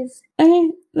shiz.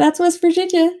 Okay, that's West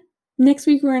Virginia. Next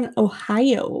week we're in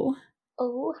Ohio.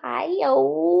 Ohio.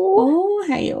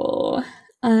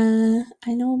 I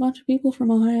know a bunch of people from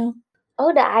Ohio.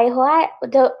 Oh, the Ohio.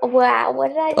 Wow, what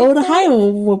did I Oh, the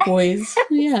Ohio boys.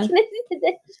 Yeah.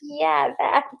 Yeah,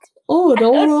 that. Oh, the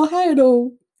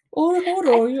Ohio. Oh. I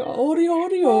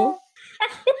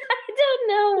don't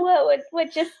know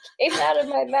what just came out of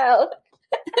my mouth.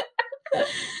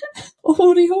 Oh.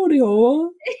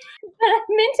 But I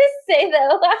meant to say the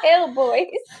Ohio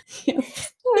boys. Yep.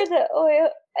 Or the oil.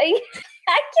 I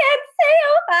can't say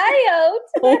Ohio.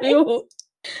 Ohio.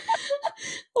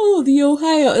 Oh, the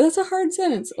Ohio. That's a hard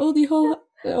sentence. Oh, the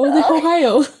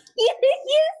Ohio. You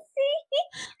see?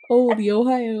 Oh, the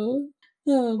Ohio.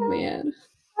 Oh, man.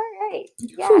 All right.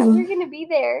 Yeah, we're going to be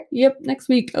there. Yep, next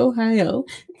week, Ohio.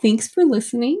 Thanks for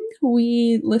listening.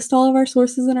 We list all of our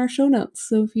sources in our show notes.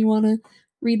 So if you want to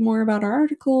read more about our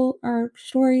article, our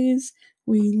stories,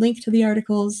 we link to the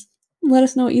articles. Let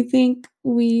us know what you think.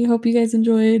 We hope you guys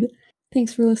enjoyed.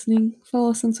 Thanks for listening.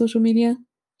 Follow us on social media.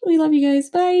 We love you guys.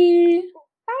 Bye.